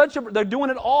just have they're doing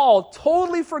it all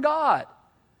totally for God.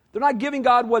 They're not giving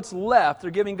God what's left.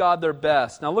 They're giving God their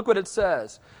best. Now look what it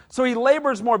says. So he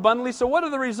labors more abundantly. So what are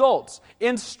the results?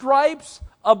 In stripes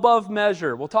above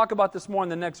measure. We'll talk about this more in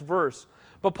the next verse.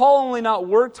 But Paul only not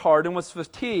worked hard and was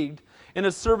fatigued in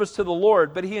his service to the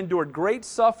Lord, but he endured great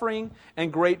suffering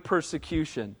and great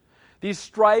persecution. These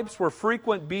stripes were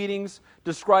frequent beatings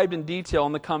described in detail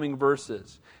in the coming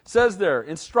verses. It says there,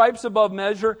 in stripes above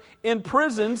measure, in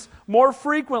prisons more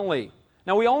frequently.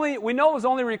 Now we know it was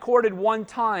only recorded one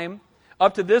time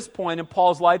up to this point in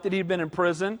Paul's life that he'd been in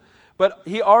prison, but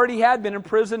he already had been in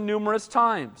prison numerous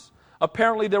times.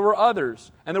 Apparently there were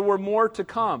others, and there were more to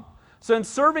come. So in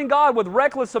serving God with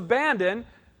reckless abandon,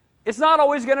 it's not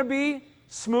always going to be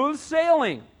smooth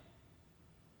sailing.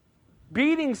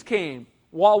 Beatings came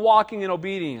while walking in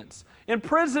obedience.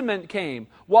 Imprisonment came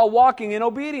while walking in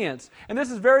obedience. And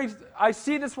I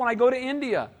see this when I go to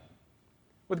India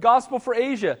with Gospel for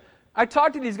Asia. I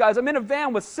talk to these guys. I'm in a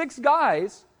van with 6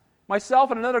 guys, myself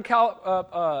and another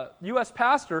U.S.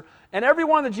 pastor, and every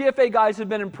one of the GFA guys had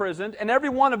been imprisoned, and every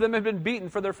one of them had been beaten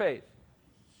for their faith.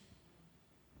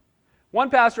 One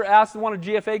pastor asked one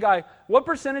GFA guy, what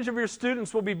percentage of your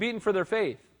students will be beaten for their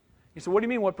faith? He said, what do you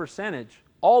mean, what percentage?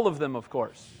 All of them, of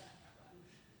course.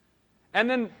 And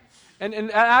then,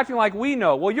 and acting like we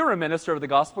know. Well, you're a minister of the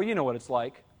gospel. You know what it's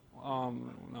like.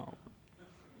 No.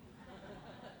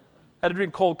 I had to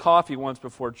drink cold coffee once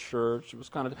before church. It was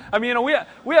kind of...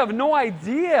 we have no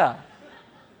idea.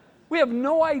 We have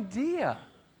no idea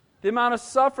the amount of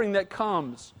suffering that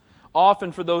comes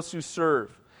often for those who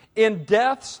serve. In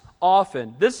deaths,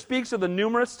 often. This speaks of the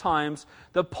numerous times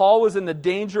that Paul was in the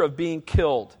danger of being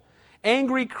killed.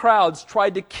 Angry crowds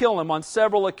tried to kill him on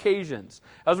several occasions.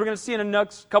 As we're going to see in the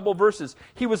next couple of verses,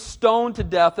 he was stoned to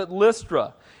death at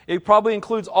Lystra. It probably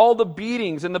includes all the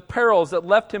beatings and the perils that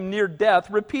left him near death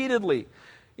repeatedly.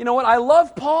 You know what? I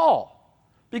love Paul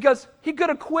because he could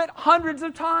have quit hundreds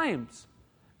of times.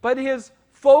 But his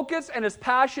focus and his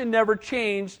passion never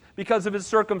changed because of his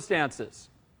circumstances.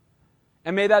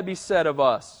 And may that be said of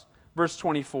us. Verse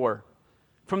 24.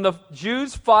 From the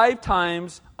Jews 5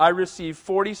 times I received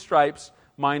 40 stripes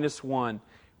minus 1.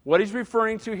 What he's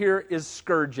referring to here is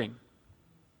scourging.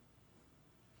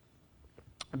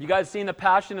 Have you guys seen the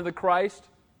Passion of the Christ?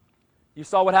 You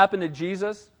saw what happened to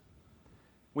Jesus?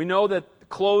 We know that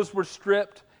clothes were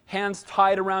stripped, hands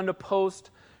tied around a post,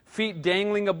 feet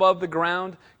dangling above the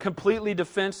ground, completely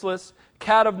defenseless,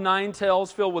 cat of 9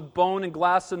 tails filled with bone and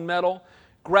glass and metal,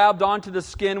 grabbed onto the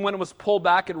skin. When it was pulled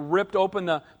back, it ripped open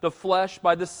the flesh.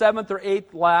 By the 7th or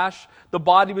 8th lash, the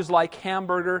body was like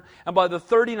hamburger. And by the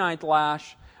 39th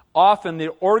lash, often the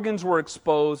organs were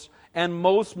exposed, and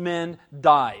most men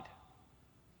died.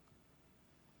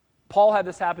 Paul had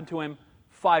this happen to him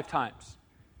 5 times.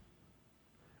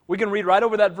 We can read right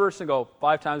over that verse and go,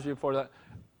 5 times before that.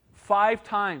 5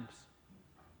 times.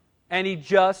 And he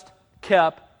just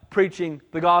kept preaching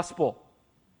the gospel.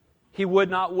 He would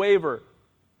not waver.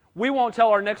 We won't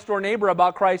tell our next door neighbor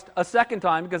about Christ a second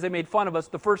time because they made fun of us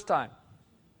the first time.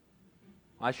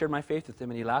 I shared my faith with him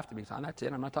and he laughed at me. So that's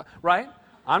it. I'm not talking. Right?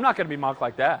 I'm not going to be mocked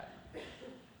like that.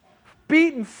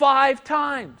 Beaten 5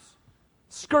 times.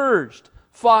 Scourged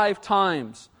 5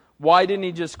 times. Why didn't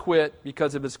he just quit?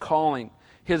 Because of his calling.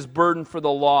 His burden for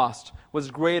the lost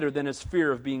was greater than his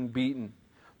fear of being beaten.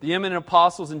 The eminent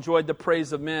apostles enjoyed the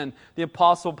praise of men. The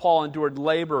apostle Paul endured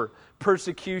labor,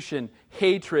 persecution,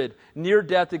 hatred,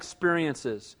 near-death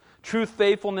experiences. True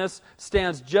faithfulness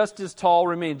stands just as tall,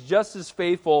 remains just as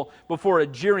faithful before a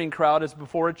jeering crowd as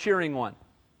before a cheering one.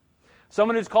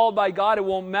 Someone who's called by God, it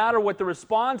won't matter what the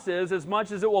response is as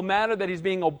much as it will matter that he's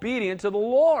being obedient to the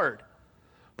Lord.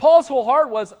 Paul's whole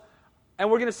heart was, and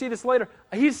we're going to see this later,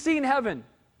 he's seen heaven.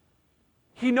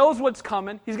 He knows what's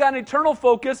coming. He's got an eternal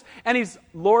focus, and he's,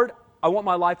 Lord, I want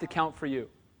my life to count for you.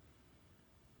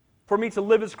 For me to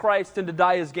live as Christ and to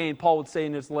die as gain, Paul would say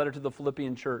in his letter to the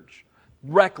Philippian church.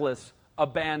 Reckless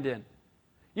abandon.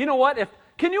 You know what?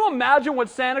 Can you imagine what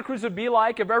Santa Cruz would be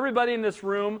like if everybody in this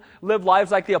room lived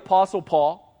lives like the Apostle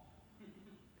Paul?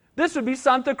 This would be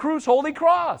Santa Cruz Holy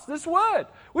Cross. This would.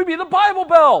 We'd be the Bible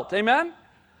Belt. Amen?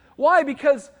 Why?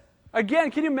 Because, again,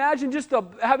 can you imagine just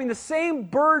having the same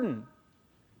burden?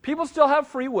 People still have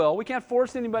free will. We can't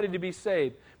force anybody to be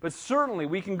saved. But certainly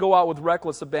we can go out with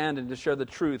reckless abandon to share the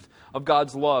truth of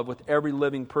God's love with every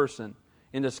living person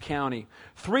in this county.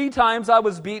 3 times I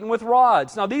was beaten with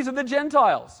rods. Now these are the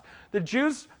Gentiles. The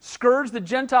Jews scourge, the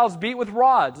Gentiles beat with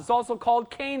rods. It's also called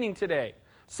caning today.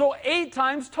 So 8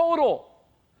 times total.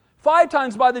 5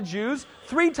 times by the Jews,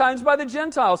 3 times by the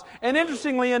Gentiles. And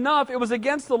interestingly enough, it was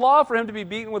against the law for him to be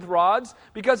beaten with rods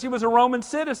because he was a Roman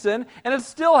citizen, and it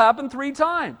still happened 3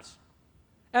 times.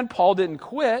 And Paul didn't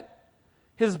quit.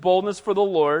 His boldness for the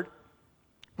Lord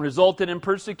resulted in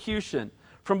persecution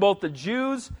from both the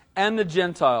Jews and the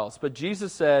Gentiles. But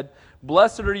Jesus said,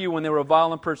 "Blessed are you when they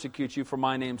revile and persecute you for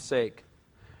my name's sake."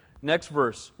 Next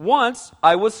verse. "Once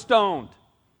I was stoned."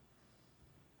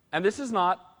 And this is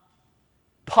not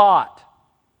pot.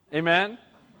 Amen?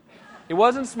 He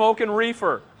wasn't smoking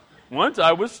reefer. Once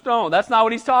I was stoned. That's not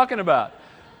what he's talking about.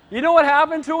 You know what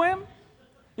happened to him?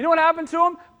 You know what happened to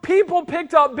him? People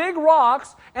picked up big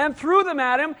rocks and threw them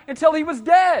at him until he was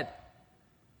dead.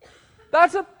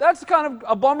 That's kind of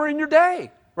a bummer in your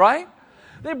day, right?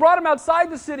 They brought him outside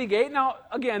the city gate. Now,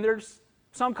 again, there's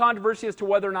some controversy as to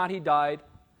whether or not he died.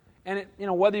 And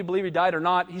whether you believe he died or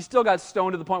not, he still got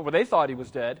stoned to the point where they thought he was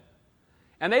dead.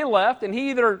 And they left, and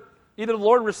he either the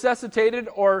Lord resuscitated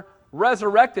or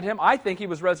resurrected him. I think he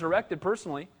was resurrected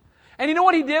personally. And you know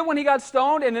what he did when he got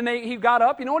stoned and then he got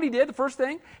up? You know what he did, the first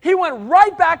thing? He went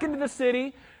right back into the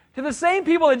city to the same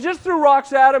people that just threw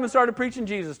rocks at him and started preaching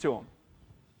Jesus to him.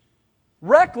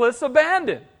 Reckless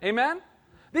abandon. Amen?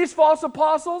 These false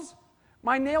apostles,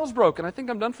 my nail's broken. I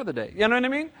think I'm done for the day. You know what I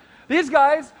mean? These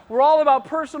guys were all about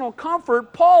personal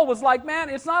comfort. Paul was like, man,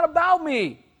 it's not about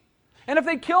me. And if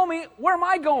they kill me, where am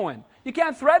I going? You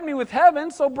can't threaten me with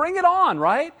heaven, so bring it on,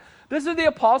 right? This is the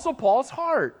Apostle Paul's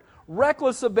heart.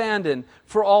 Reckless abandon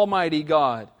for Almighty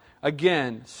God.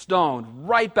 Again, stoned,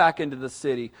 right back into the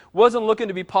city. Wasn't looking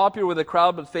to be popular with the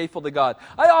crowd, but faithful to God.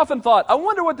 I often thought, I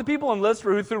wonder what the people in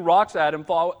Lystra who threw rocks at him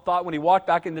thought when he walked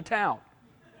back into town.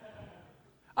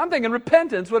 I'm thinking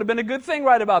repentance would have been a good thing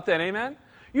right about then, amen?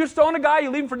 You stone a guy,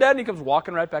 you leave him for dead, and he comes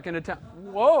walking right back into town.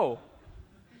 Whoa.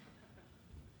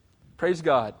 Praise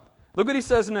God. Look what he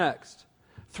says next.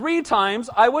 3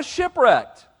 times I was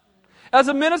shipwrecked. As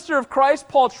a minister of Christ,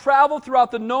 Paul traveled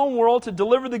throughout the known world to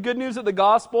deliver the good news of the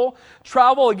gospel.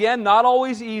 Travel, again, not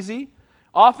always easy.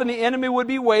 Often the enemy would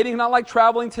be waiting, not like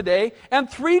traveling today. And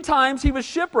 3 times he was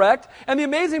shipwrecked. And the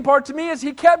amazing part to me is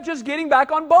he kept just getting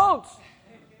back on boats.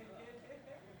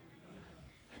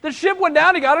 The ship went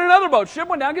down, he got on another boat. Ship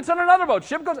went down, gets on another boat.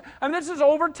 Ship goes... this is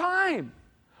over time.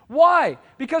 Why?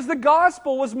 Because the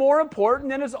gospel was more important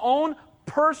than his own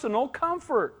personal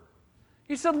comfort.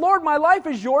 He said, Lord, my life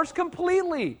is yours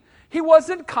completely. He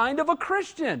wasn't kind of a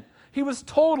Christian. He was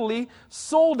totally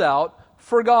sold out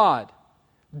for God.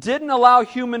 Didn't allow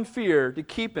human fear to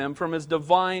keep him from his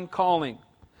divine calling.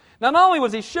 Now, not only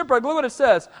was he shipwrecked, look what it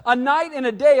says. A night and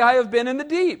a day I have been in the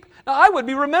deep. Now, I would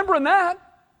be remembering that.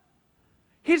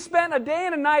 He spent a day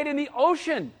and a night in the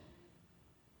ocean.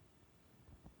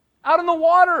 Out in the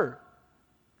water.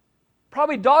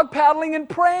 Probably dog paddling and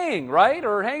praying, right?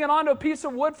 Or hanging on to a piece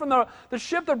of wood from the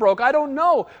ship that broke. I don't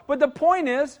know. But the point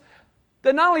is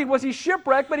that not only was he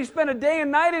shipwrecked, but he spent a day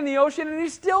and night in the ocean, and he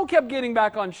still kept getting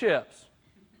back on ships.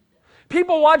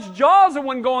 People watch Jaws and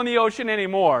wouldn't go in the ocean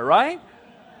anymore, right?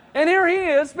 And here he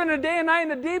is, spending a day and night in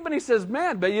the deep, and he says,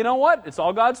 man, but you know what? It's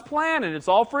all God's plan, and it's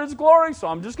all for His glory, so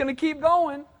I'm just going to keep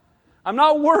going. I'm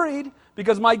not worried,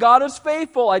 because my God is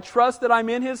faithful. I trust that I'm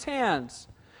in His hands.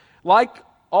 Like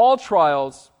all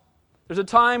trials, there's a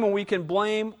time when we can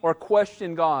blame or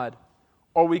question God,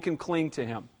 or we can cling to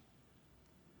Him.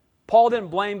 Paul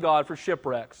didn't blame God for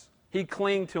shipwrecks. He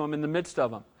clung to Him in the midst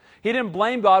of them. He didn't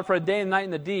blame God for a day and night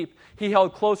in the deep. He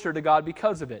held closer to God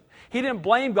because of it. He didn't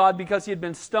blame God because he had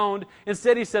been stoned.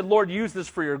 Instead, he said, Lord, use this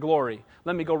for your glory.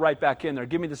 Let me go right back in there.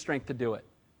 Give me the strength to do it.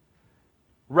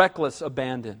 Reckless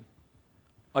abandon.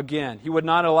 Again, he would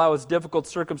not allow his difficult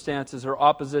circumstances or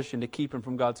opposition to keep him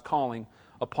from God's calling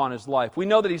upon his life. We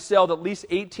know that he sailed at least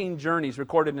 18 journeys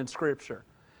recorded in Scripture.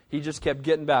 He just kept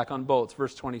getting back on boats,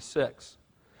 verse 26.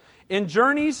 In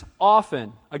journeys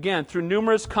often, again, through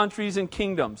numerous countries and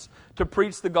kingdoms to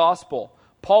preach the gospel,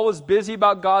 Paul was busy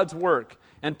about God's work,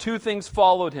 and 2 things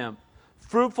followed him: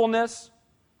 fruitfulness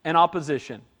and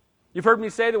opposition. You've heard me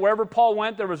say that wherever Paul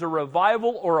went, there was a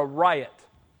revival or a riot,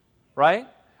 right?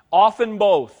 Often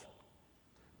both.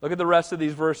 Look at the rest of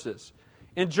these verses.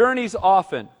 in journeys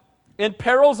often, in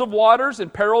perils of waters, in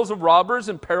perils of robbers,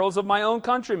 in perils of my own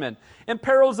countrymen, in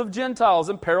perils of Gentiles,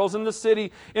 in perils in the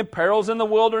city, in perils in the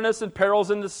wilderness, in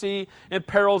perils in the sea, in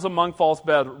perils among false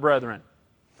brethren.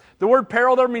 The word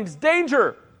peril there means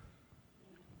danger.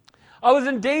 I was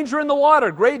in danger in the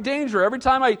water, great danger. Every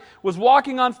time I was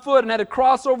walking on foot and had to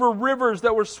cross over rivers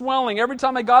that were swelling, every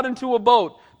time I got into a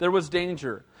boat, there was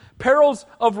danger. Perils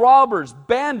of robbers,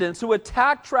 bandits who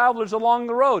attacked travelers along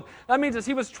the road. That means as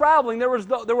he was traveling, there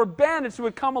were bandits who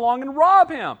would come along and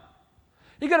rob him.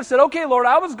 He could have said, okay, Lord,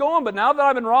 I was going, but now that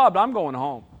I've been robbed, I'm going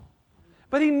home.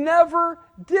 But he never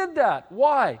did that.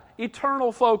 Why?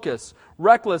 Eternal focus,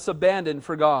 reckless abandon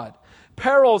for God.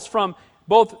 Perils from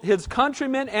both his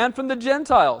countrymen and from the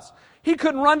Gentiles. He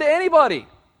couldn't run to anybody.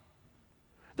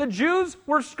 The Jews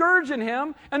were scourging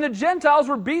him, and the Gentiles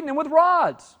were beating him with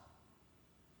rods.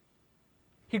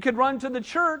 He could run to the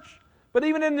church, but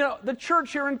even in the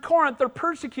church here in Corinth, they're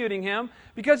persecuting him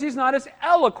because he's not as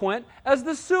eloquent as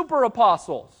the super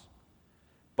apostles.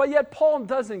 But yet Paul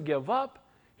doesn't give up.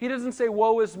 He doesn't say,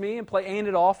 woe is me, and play ain't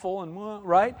it awful, and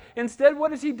right? Instead,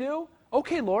 what does he do?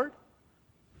 Okay, Lord,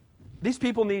 these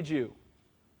people need you,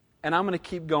 and I'm going to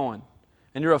keep going.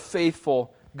 And you're a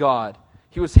faithful God.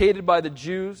 He was hated by the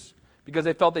Jews because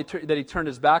they felt that he turned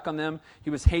his back on them. He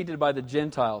was hated by the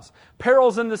Gentiles.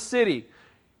 Perils in the city.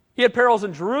 He had perils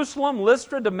in Jerusalem,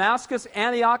 Lystra, Damascus,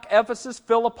 Antioch, Ephesus,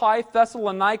 Philippi,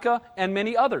 Thessalonica, and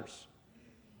many others.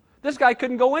 This guy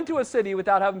couldn't go into a city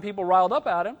without having people riled up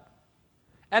at him.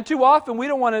 And too often we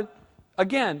don't want to,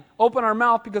 again, open our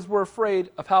mouth because we're afraid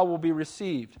of how we'll be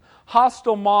received.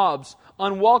 Hostile mobs,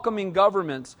 unwelcoming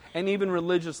governments, and even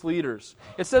religious leaders.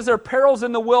 It says there are perils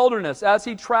in the wilderness. As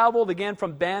he traveled, again,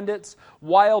 from bandits,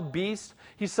 wild beasts,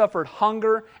 he suffered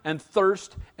hunger and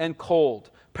thirst and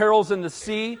cold. Perils in the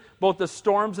sea, both the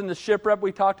storms and the shipwreck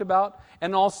we talked about,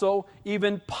 and also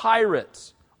even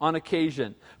pirates on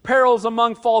occasion. Perils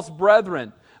among false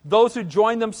brethren, those who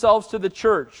joined themselves to the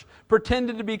church,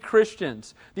 pretended to be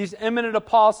Christians. These eminent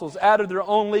apostles added their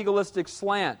own legalistic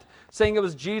slant, saying it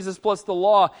was Jesus plus the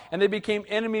law, and they became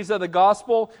enemies of the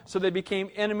gospel, so they became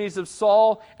enemies of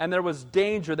Saul, and there was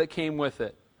danger that came with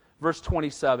it. Verse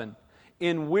 27,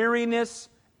 in weariness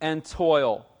and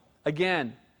toil.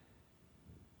 Again,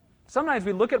 sometimes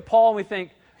we look at Paul and we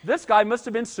think, this guy must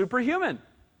have been superhuman.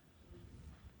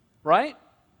 Right?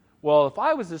 Well, if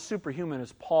I was as superhuman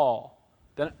as Paul,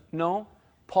 then no,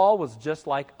 Paul was just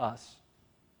like us.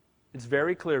 It's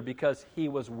very clear because he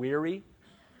was weary.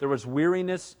 There was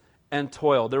weariness and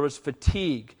toil. There was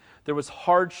fatigue. There was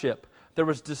hardship. There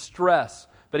was distress.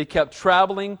 But he kept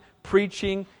traveling,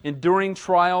 preaching, enduring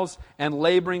trials, and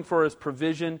laboring for his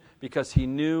provision because he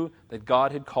knew that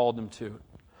God had called him to.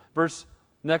 Verse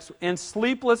next, in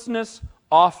sleeplessness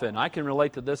often. I can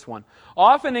relate to this one.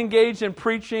 Often engaged in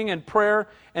preaching and prayer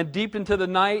and deep into the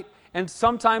night, and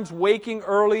sometimes waking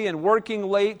early and working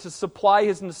late to supply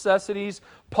his necessities,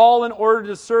 Paul, in order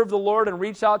to serve the Lord and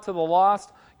reach out to the lost,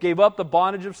 gave up the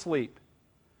bondage of sleep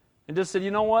and just said,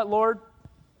 you know what, Lord?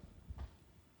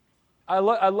 I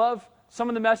love some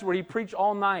of the messages where he preached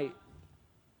all night,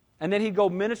 and then he'd go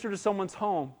minister to someone's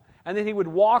home, and then he would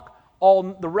walk all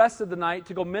the rest of the night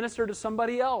to go minister to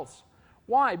somebody else.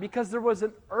 Why? Because there was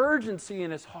an urgency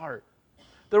in his heart.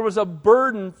 There was a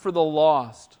burden for the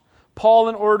lost. Paul,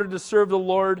 in order to serve the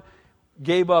Lord,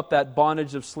 gave up that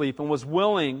bondage of sleep and was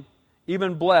willing,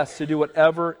 even blessed, to do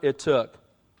whatever it took.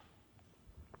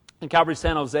 In Calvary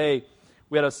San Jose,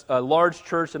 we had a large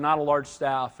church and not a large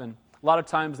staff. And a lot of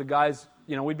times the guys,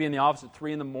 we'd be in the office at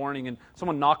 3 a.m. and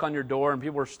someone knock on your door and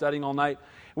people were studying all night.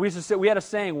 And we used to say, we had a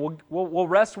saying, we'll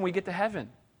rest when we get to heaven.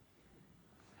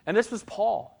 And this was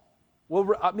Paul.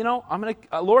 Lord,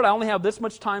 I only have this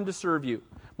much time to serve you.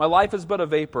 My life is but a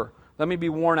vapor. Let me be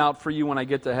worn out for you when I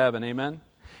get to heaven. Amen?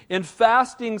 In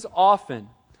fastings often,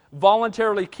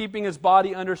 voluntarily keeping his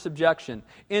body under subjection.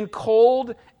 In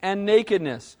cold and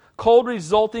nakedness, cold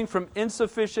resulting from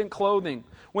insufficient clothing.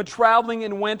 When traveling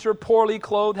in winter, poorly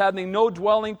clothed, having no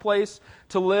dwelling place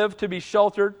to live, to be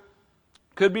sheltered.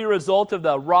 Could be a result of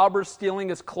the robber stealing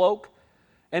his cloak.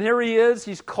 And here he is,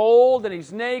 he's cold and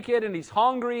he's naked and he's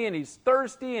hungry and he's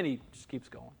thirsty and he just keeps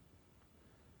going.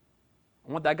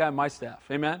 I want that guy on my staff.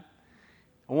 Amen?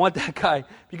 I want that guy,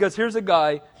 because here's a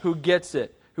guy who gets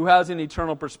it, who has an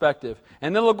eternal perspective.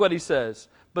 And then look what he says.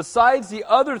 Besides the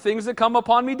other things that come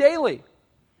upon me daily.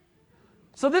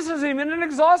 So this isn't even an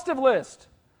exhaustive list.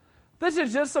 This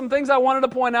is just some things I wanted to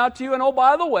point out to you. And oh,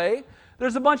 by the way,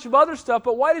 there's a bunch of other stuff,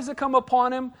 but why does it come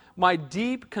upon him? My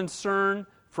deep concern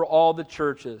for all the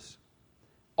churches.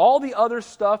 All the other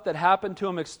stuff that happened to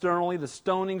him externally, the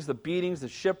stonings, the beatings, the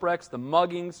shipwrecks, the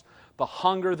muggings, the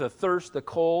hunger, the thirst, the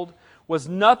cold, was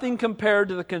nothing compared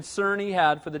to the concern he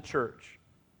had for the church.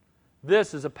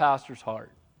 This is a pastor's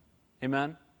heart.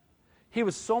 Amen? He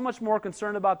was so much more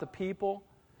concerned about the people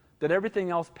that everything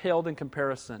else paled in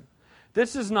comparison.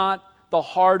 This is not the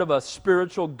heart of a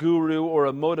spiritual guru or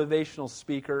a motivational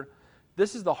speaker.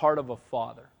 This is the heart of a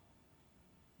father.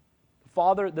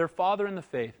 Their father in the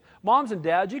faith. Moms and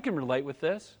dads, you can relate with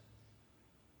this.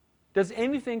 Does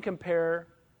anything compare,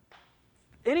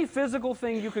 any physical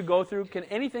thing you could go through, can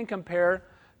anything compare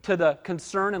to the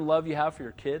concern and love you have for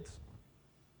your kids?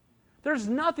 There's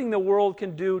nothing the world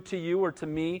can do to you or to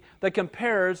me that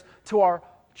compares to our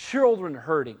children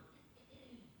hurting.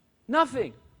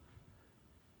 Nothing.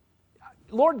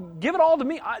 Lord, give it all to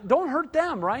me. Don't hurt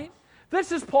them, right?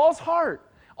 This is Paul's heart.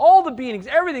 All the beatings,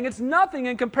 everything, it's nothing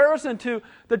in comparison to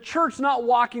the church not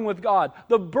walking with God.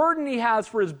 The burden he has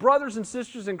for his brothers and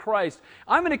sisters in Christ.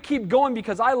 I'm going to keep going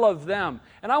because I love them.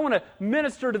 And I want to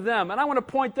minister to them. And I want to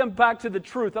point them back to the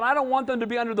truth. And I don't want them to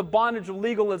be under the bondage of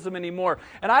legalism anymore.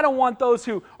 And I don't want those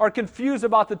who are confused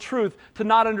about the truth to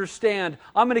not understand.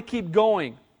 I'm going to keep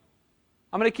going.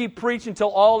 I'm going to keep preaching till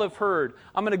all have heard.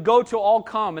 I'm going to go till all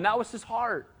come. And that was his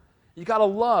heart. You got to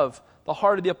love the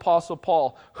heart of the Apostle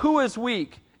Paul. Who is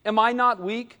weak? Am I not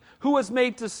weak? Who was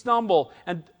made to stumble,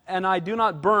 and I do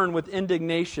not burn with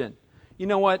indignation? You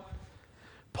know what?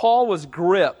 Paul was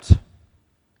gripped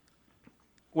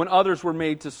when others were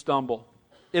made to stumble.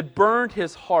 It burned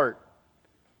his heart.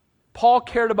 Paul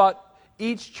cared about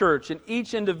each church and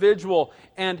each individual,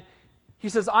 and he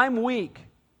says, I'm weak.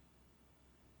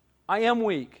 I am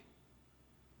weak.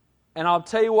 And I'll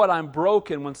tell you what, I'm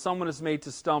broken when someone is made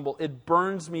to stumble. It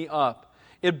burns me up.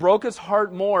 It broke his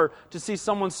heart more to see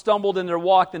someone stumbled in their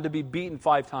walk than to be beaten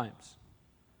 5 times.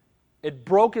 It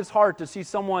broke his heart to see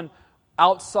someone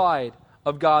outside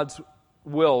of God's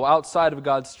will, outside of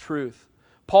God's truth.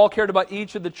 Paul cared about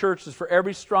each of the churches for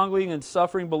every struggling and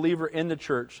suffering believer in the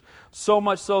church, so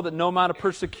much so that no amount of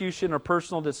persecution or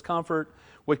personal discomfort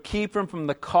would keep him from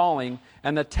the calling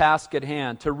and the task at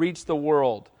hand to reach the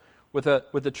world with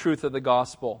the truth of the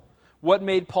gospel. What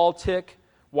made Paul tick?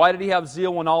 Why did he have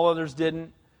zeal when all others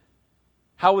didn't?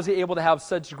 How was he able to have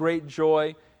such great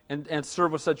joy and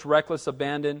serve with such reckless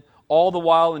abandon, all the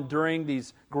while enduring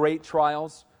these great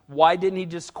trials? Why didn't he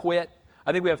just quit?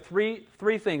 I think we have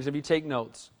three things if you take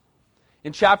notes.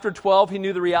 In chapter 12, he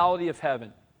knew the reality of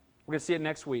heaven. We're going to see it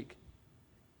next week.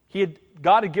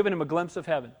 God had given him a glimpse of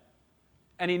heaven,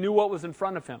 and he knew what was in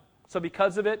front of him. So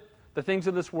because of it, the things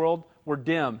of this world were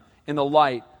dim in the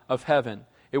light of heaven.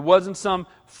 It wasn't some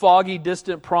foggy,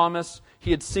 distant promise.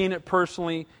 He had seen it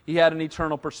personally. He had an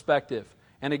eternal perspective.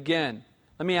 And again,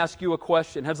 let me ask you a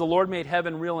question. Has the Lord made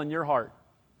heaven real in your heart?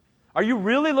 Are you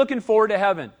really looking forward to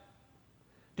heaven?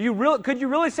 Could you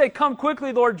really say, come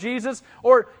quickly, Lord Jesus?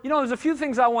 Or, there's a few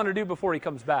things I want to do before he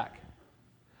comes back.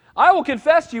 I will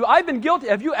confess to you, I've been guilty.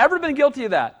 Have you ever been guilty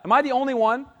of that? Am I the only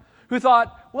one who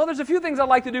thought, well, there's a few things I'd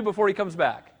like to do before he comes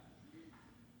back?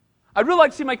 I'd really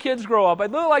like to see my kids grow up.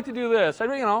 I'd really like to do this. I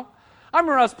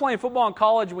remember I was playing football in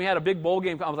college and we had a big bowl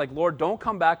game. I was like, Lord, don't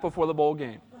come back before the bowl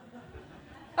game.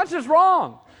 That's just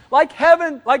wrong. Like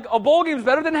a bowl game is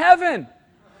better than heaven.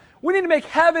 We need to make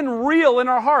heaven real in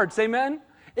our hearts. Amen?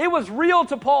 It was real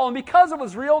to Paul, and because it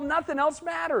was real, nothing else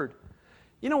mattered.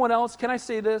 You know what else? Can I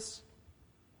say this?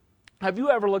 Have you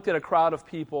ever looked at a crowd of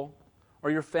people,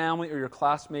 or your family or your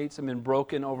classmates, and been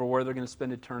broken over where they're going to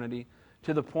spend eternity,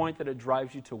 to the point that it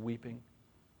drives you to weeping?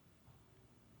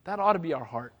 That ought to be our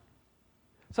heart.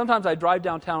 Sometimes I drive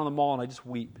downtown on the mall and I just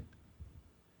weep.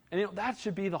 And that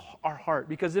should be our heart,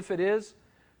 because if it is,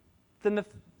 then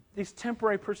these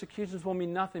temporary persecutions will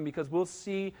mean nothing, because we'll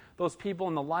see those people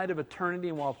in the light of eternity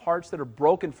and we'll have hearts that are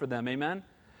broken for them. Amen?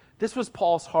 This was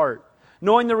Paul's heart.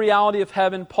 Knowing the reality of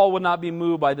heaven, Paul would not be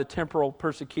moved by the temporal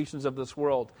persecutions of this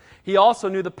world. He also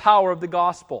knew the power of the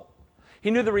gospel.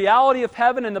 He knew the reality of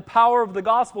heaven and the power of the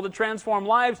gospel to transform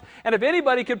lives. And if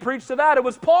anybody could preach to that, it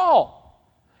was Paul.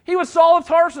 He was Saul of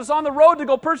Tarsus on the road to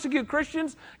go persecute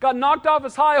Christians, got knocked off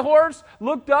his high horse,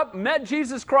 looked up, met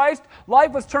Jesus Christ.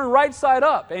 Life was turned right side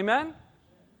up. Amen?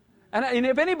 And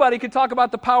if anybody could talk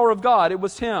about the power of God, it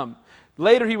was him.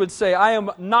 Later he would say, I am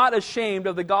not ashamed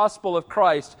of the gospel of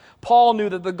Christ. Paul knew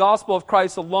that the gospel of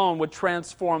Christ alone would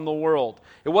transform the world.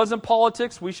 It wasn't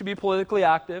politics. We should be politically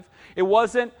active. It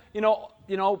wasn't,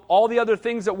 all the other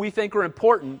things that we think are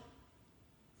important.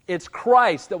 It's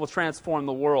Christ that will transform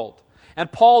the world. And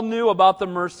Paul knew about the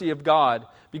mercy of God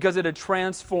because it had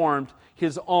transformed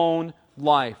his own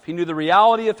life. He knew the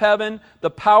reality of heaven, the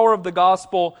power of the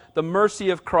gospel, the mercy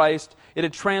of Christ. It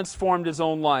had transformed his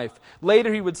own life.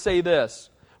 Later he would say this,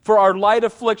 "For our light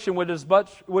affliction,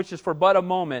 which is for but a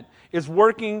moment, is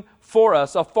working for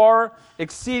us a far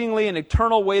exceedingly and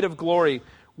eternal weight of glory,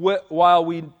 while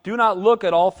we do not look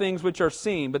at all things which are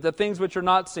seen, but the things which are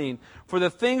not seen. For the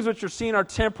things which are seen are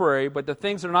temporary, but the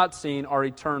things that are not seen are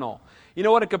eternal." You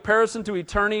know what? In comparison to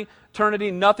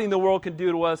eternity, nothing the world can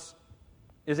do to us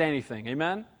is anything.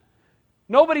 Amen?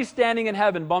 Nobody's standing in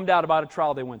heaven bummed out about a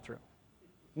trial they went through.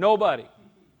 Nobody.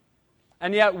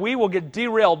 And yet we will get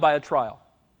derailed by a trial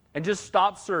and just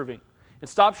stop serving and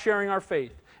stop sharing our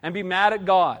faith and be mad at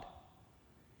God.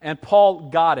 And Paul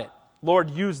got it.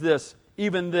 Lord, use this,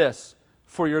 even this,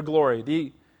 for your glory.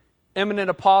 The eminent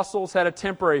apostles had a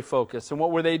temporary focus. And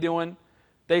what were they doing?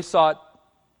 They saw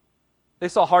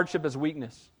hardship as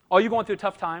weakness. Oh, you going through a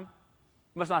tough time?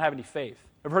 You must not have any faith.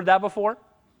 Ever heard that before?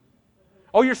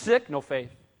 Oh, you're sick? No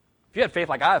faith. If you had faith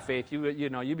like I have faith,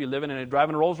 you'd be living and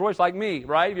driving a Rolls Royce like me,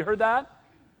 right? Have you heard that?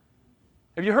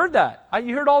 Have you heard that? You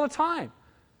hear it all the time.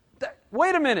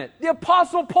 Wait a minute. The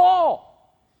Apostle Paul,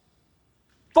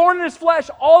 thorn in his flesh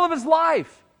all of his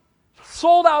life,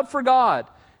 sold out for God.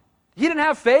 He didn't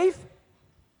have faith?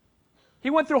 He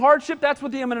went through hardship? That's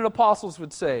what the eminent apostles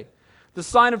would say. The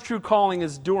sign of true calling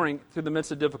is enduring through the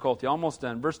midst of difficulty. Almost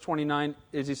done. Verse 29,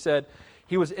 as he said,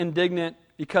 he was indignant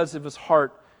because of his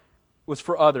heart was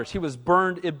for others. He was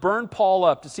burned. It burned Paul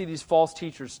up to see these false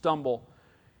teachers stumble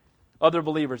other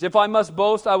believers. If I must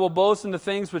boast, I will boast in the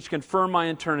things which confirm my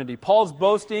eternity. Paul's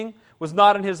boasting was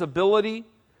not in his ability,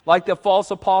 like the false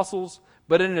apostles,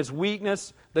 but in his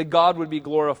weakness, that God would be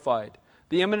glorified.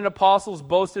 The eminent apostles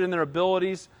boasted in their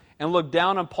abilities and looked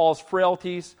down on Paul's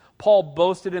frailties. Paul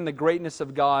boasted in the greatness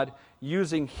of God,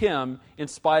 using him in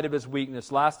spite of his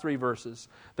weakness. Last 3 verses.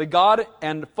 The God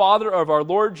and Father of our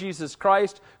Lord Jesus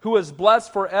Christ, who is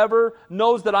blessed forever,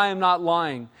 knows that I am not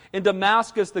lying. In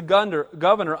Damascus, the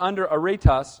governor under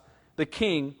Aretas, the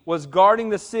king, was guarding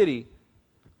the city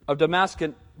of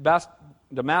Damascus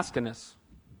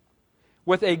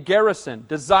with a garrison,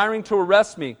 desiring to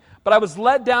arrest me. But I was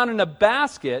let down in a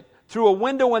basket through a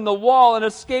window in the wall and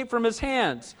escaped from his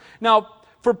hands. Now,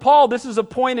 for Paul, this is a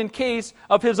point in case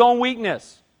of his own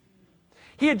weakness.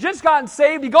 He had just gotten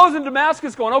saved. He goes into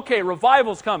Damascus going, okay,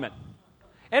 revival's coming.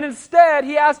 And instead,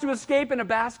 he has to escape in a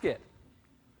basket.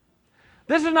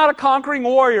 This is not a conquering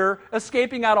warrior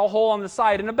escaping out a hole on the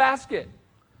side in a basket.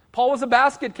 Paul was a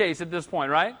basket case at this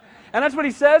point, right? And that's what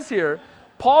he says here.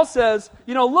 Paul says,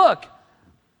 look,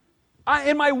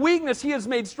 in my weakness, he is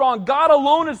made strong. God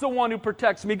alone is the one who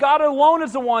protects me. God alone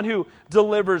is the one who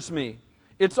delivers me.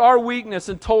 It's our weakness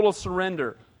and total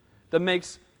surrender that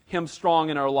makes him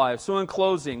strong in our lives. So in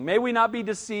closing, may we not be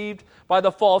deceived by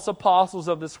the false apostles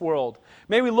of this world.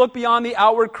 May we look beyond the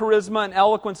outward charisma and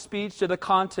eloquent speech to the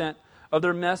content of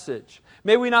their message.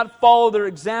 May we not follow their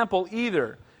example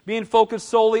either, being focused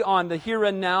solely on the here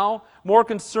and now, more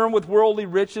concerned with worldly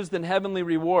riches than heavenly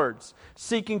rewards,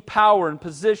 seeking power and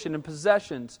position and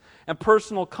possessions and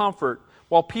personal comfort,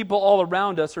 while people all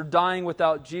around us are dying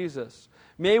without Jesus.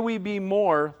 May we be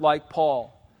more like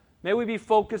Paul. May we be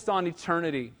focused on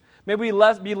eternity. May we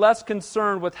be less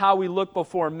concerned with how we look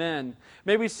before men.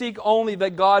 May we seek only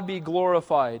that God be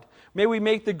glorified. May we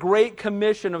make the great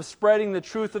commission of spreading the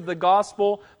truth of the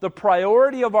gospel the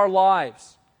priority of our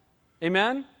lives.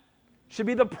 Amen? Should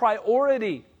be the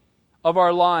priority of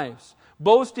our lives.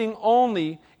 Boasting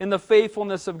only in the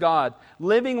faithfulness of God.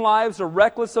 Living lives of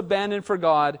reckless abandon for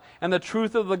God and the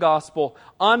truth of the gospel,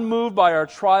 unmoved by our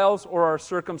trials or our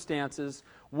circumstances,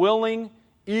 willing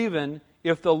even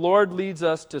if the Lord leads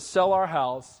us to sell our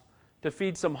house to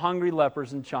feed some hungry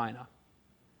lepers in China.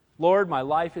 Lord, my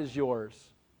life is yours.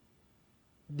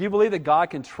 Do you believe that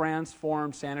God can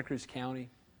transform Santa Cruz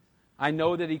County? I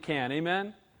know that He can.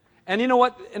 Amen? And you know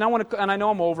what? And I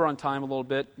know I'm over on time a little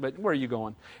bit, but where are you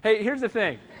going? Hey, here's the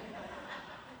thing.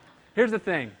 Here's the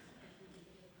thing.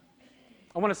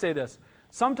 I want to say this.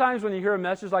 Sometimes when you hear a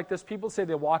message like this, people say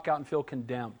they walk out and feel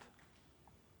condemned.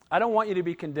 I don't want you to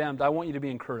be condemned. I want you to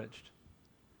be encouraged.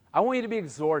 I want you to be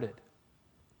exhorted.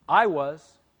 I was,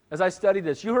 as I studied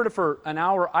this. You heard it for an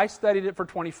hour. I studied it for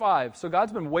 25. So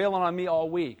God's been wailing on me all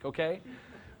week, okay?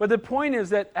 But the point is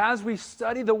that as we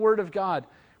study the Word of God,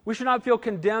 we should not feel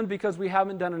condemned because we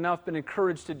haven't done enough, but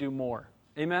encouraged to do more.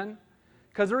 Amen?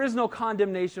 Because there is no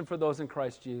condemnation for those in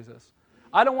Christ Jesus.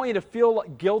 I don't want you to feel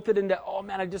guilted into, oh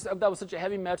man, that was such a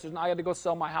heavy message, and I had to go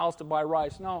sell my house to buy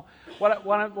rice. No.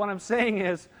 What I'm saying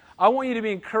is, I want you to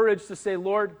be encouraged to say,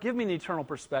 Lord, give me an eternal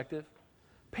perspective.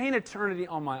 Paint eternity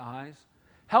on my eyes.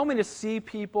 Help me to see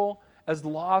people as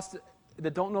lost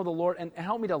that don't know the Lord, and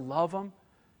help me to love them.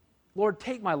 Lord,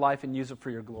 take my life and use it for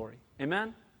your glory.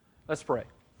 Amen? Let's pray.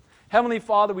 Heavenly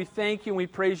Father, we thank you and we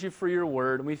praise you for your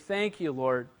word. And we thank you,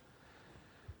 Lord,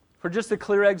 for just a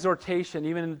clear exhortation,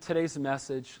 even in today's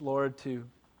message, Lord, to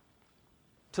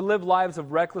live lives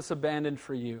of reckless abandon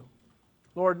for you.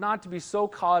 Lord, not to be so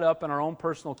caught up in our own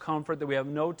personal comfort that we have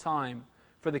no time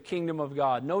for the kingdom of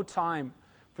God, no time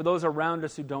for those around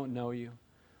us who don't know you.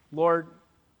 Lord,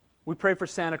 we pray for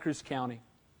Santa Cruz County.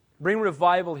 Bring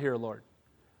revival here, Lord.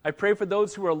 I pray for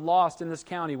those who are lost in this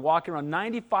county, walking around.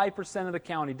 95% of the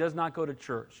county does not go to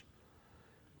church.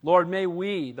 Lord, may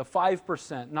we, the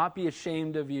 5%, not be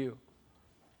ashamed of you.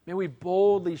 May we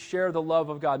boldly share the love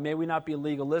of God. May we not be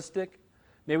legalistic.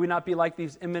 May we not be like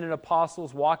these eminent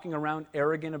apostles walking around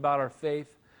arrogant about our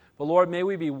faith. But Lord, may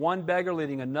we be one beggar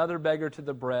leading another beggar to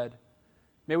the bread.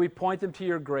 May we point them to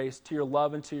your grace, to your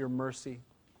love, and to your mercy.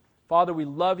 Father, we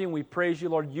love you and we praise you.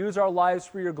 Lord, use our lives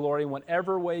for your glory in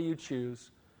whatever way you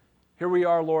choose. Here we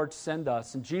are, Lord, send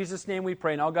us. In Jesus' name we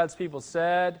pray. And all God's people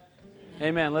said,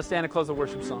 Amen. Let's stand and close the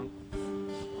worship song.